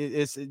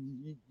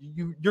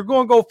 you're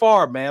going to go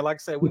far, man. Like I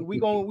said, we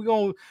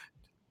going.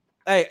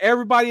 Hey,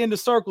 everybody in the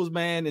circles,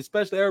 man,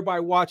 especially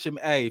everybody watching.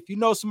 Hey, if you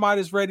know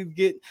somebody's ready to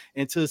get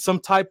into some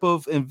type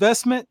of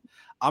investment,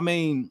 I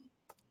mean,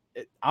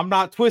 I'm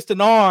not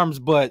twisting arms,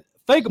 but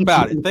think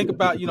about it. Think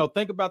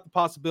about the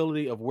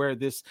possibility of where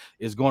this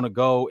is going to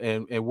go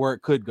and where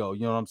it could go.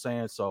 You know what I'm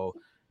saying? So,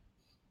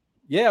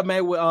 yeah,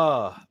 man.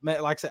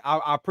 Man, like I said,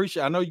 I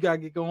appreciate. I know you gotta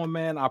get going,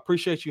 man. I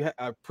appreciate you.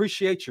 I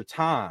appreciate your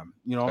time.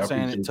 You know what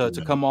I'm saying?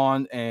 To come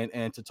on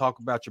and to talk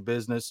about your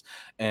business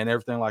and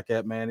everything like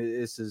that, man.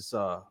 This is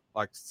my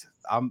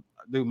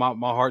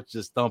heart's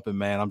just thumping,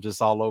 man. I'm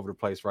just all over the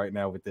place right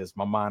now with this.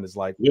 My mind is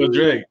like, yo,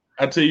 Drake.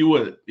 I tell you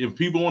what, if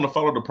people want to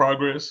follow the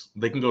progress,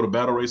 they can go to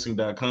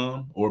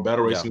battleracing.com or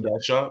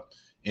battleracing.shop,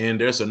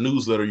 and there's a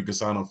newsletter you can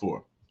sign up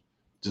for.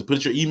 Just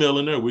put your email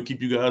in there. We'll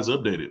keep you guys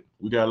updated.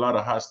 We got a lot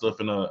of hot stuff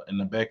in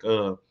the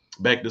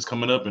back that's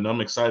coming up, and I'm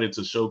excited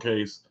to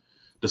showcase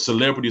the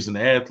celebrities and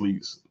the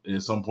athletes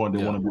at some point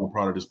that want to be a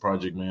part of this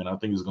project, man. I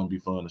think it's going to be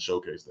fun to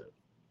showcase that.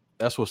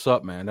 That's what's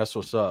up, man. That's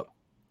what's up.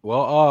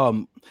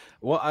 Well,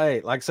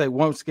 like I say,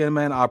 once again,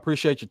 man, I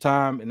appreciate your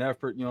time and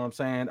effort. You know what I'm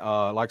saying?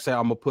 Like I say,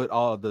 I'm gonna put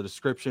all the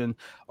description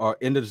or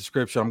in the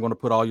description. I'm gonna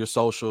put all your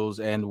socials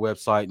and the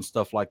website and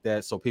stuff like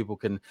that, so people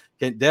can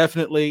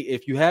definitely,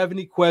 if you have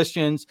any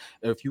questions,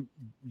 if you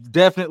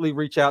definitely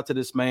reach out to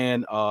this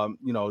man.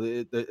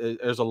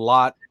 There's a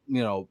lot,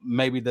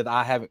 maybe that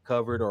I haven't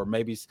covered, or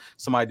maybe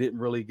somebody didn't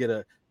really get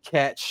a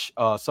catch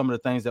some of the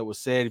things that was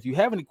said. If you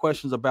have any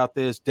questions about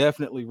this,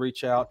 definitely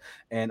reach out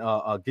and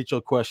get your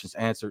questions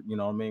answered. You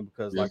know what I mean?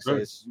 Because like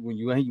I say, when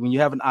you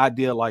have an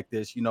idea like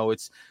this,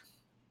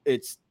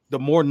 it's the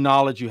more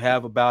knowledge you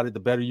have about it, the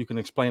better you can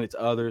explain it to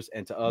others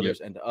and to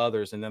others and to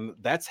others. And then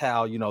that's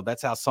how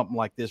something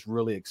like this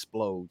really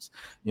explodes.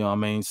 You know what I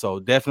mean? So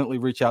definitely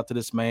reach out to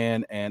this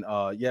man. And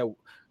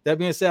that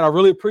being said, I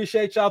really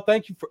appreciate y'all.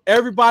 Thank you for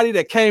everybody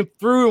that came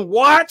through and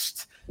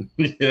watched.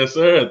 Yes,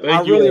 sir.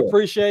 Thank you. I really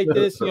appreciate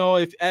this. You know,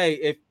 if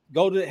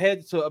go to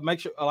head to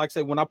make sure, like I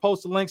said, when I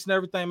post the links and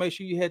everything, make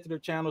sure you head to their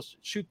channels,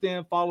 shoot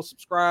them, follow,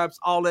 subscribes,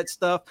 all that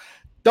stuff.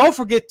 Don't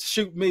forget to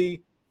shoot me,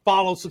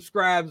 follow,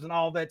 subscribes, and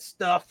all that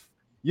stuff.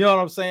 You know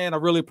what I'm saying? I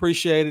really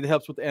appreciate it. It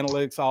helps with the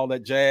analytics, all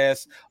that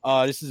jazz.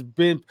 This has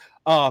been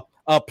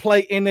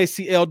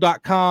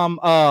PlayNACL.com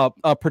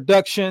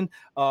production.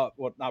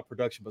 Well, not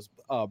production,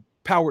 but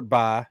powered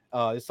by.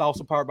 It's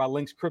also powered by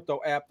Links Crypto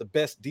app, the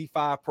best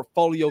DeFi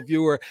portfolio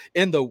viewer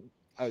in the.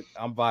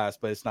 I'm biased,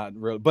 but it's not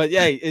real. But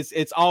yeah,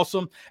 it's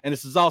awesome. And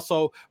this is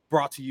also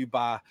brought to you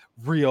by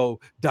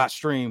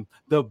Rio.stream,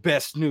 the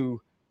best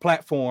new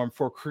platform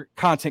for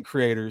content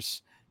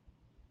creators.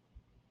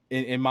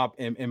 In my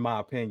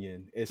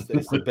opinion, it's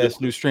the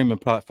best new streaming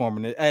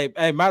platform. And hey,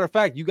 matter of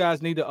fact, you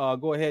guys need to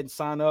go ahead and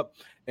sign up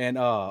and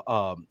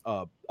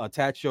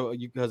attach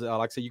because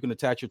like I said, you can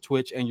attach your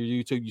Twitch and your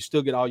YouTube. You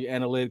still get all your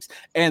analytics,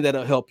 and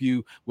that'll help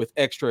you with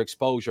extra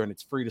exposure. And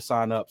it's free to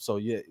sign up. So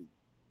yeah,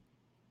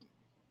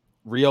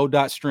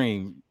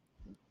 Rio.stream.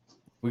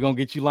 We're gonna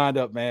get you lined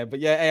up, man. But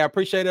yeah, hey, I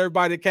appreciate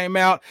everybody that came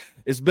out.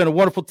 It's been a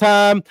wonderful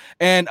time.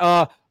 And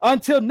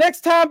until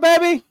next time,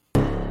 baby.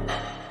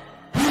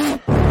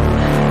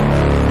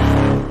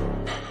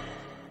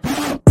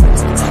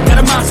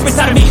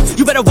 Inside of me,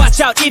 you better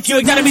watch out if you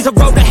ignite me. The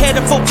road ahead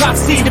of full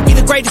prophecy to be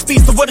the greatest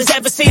beast the world has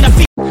ever seen.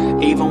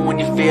 Even when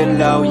you feel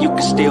low, you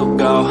can still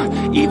go.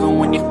 Even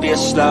when you feel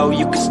slow,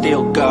 you can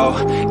still go.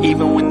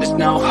 Even when there's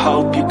no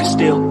hope, you can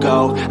still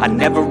go. I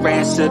never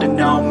answer to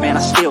no, man,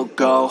 I still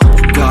go.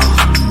 Go,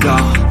 go,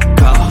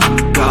 go,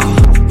 go, go,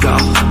 go,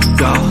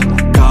 go,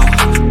 go,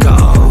 go,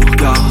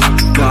 go,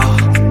 go,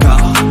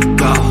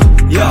 go,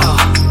 yo,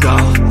 go,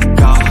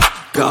 go,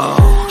 go.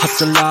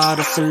 Hustle hard,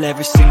 hustle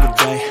every single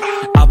day.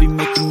 I'll be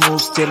making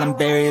moves till I'm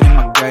buried in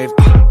my grave.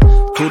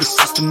 To the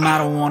system, I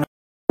don't wanna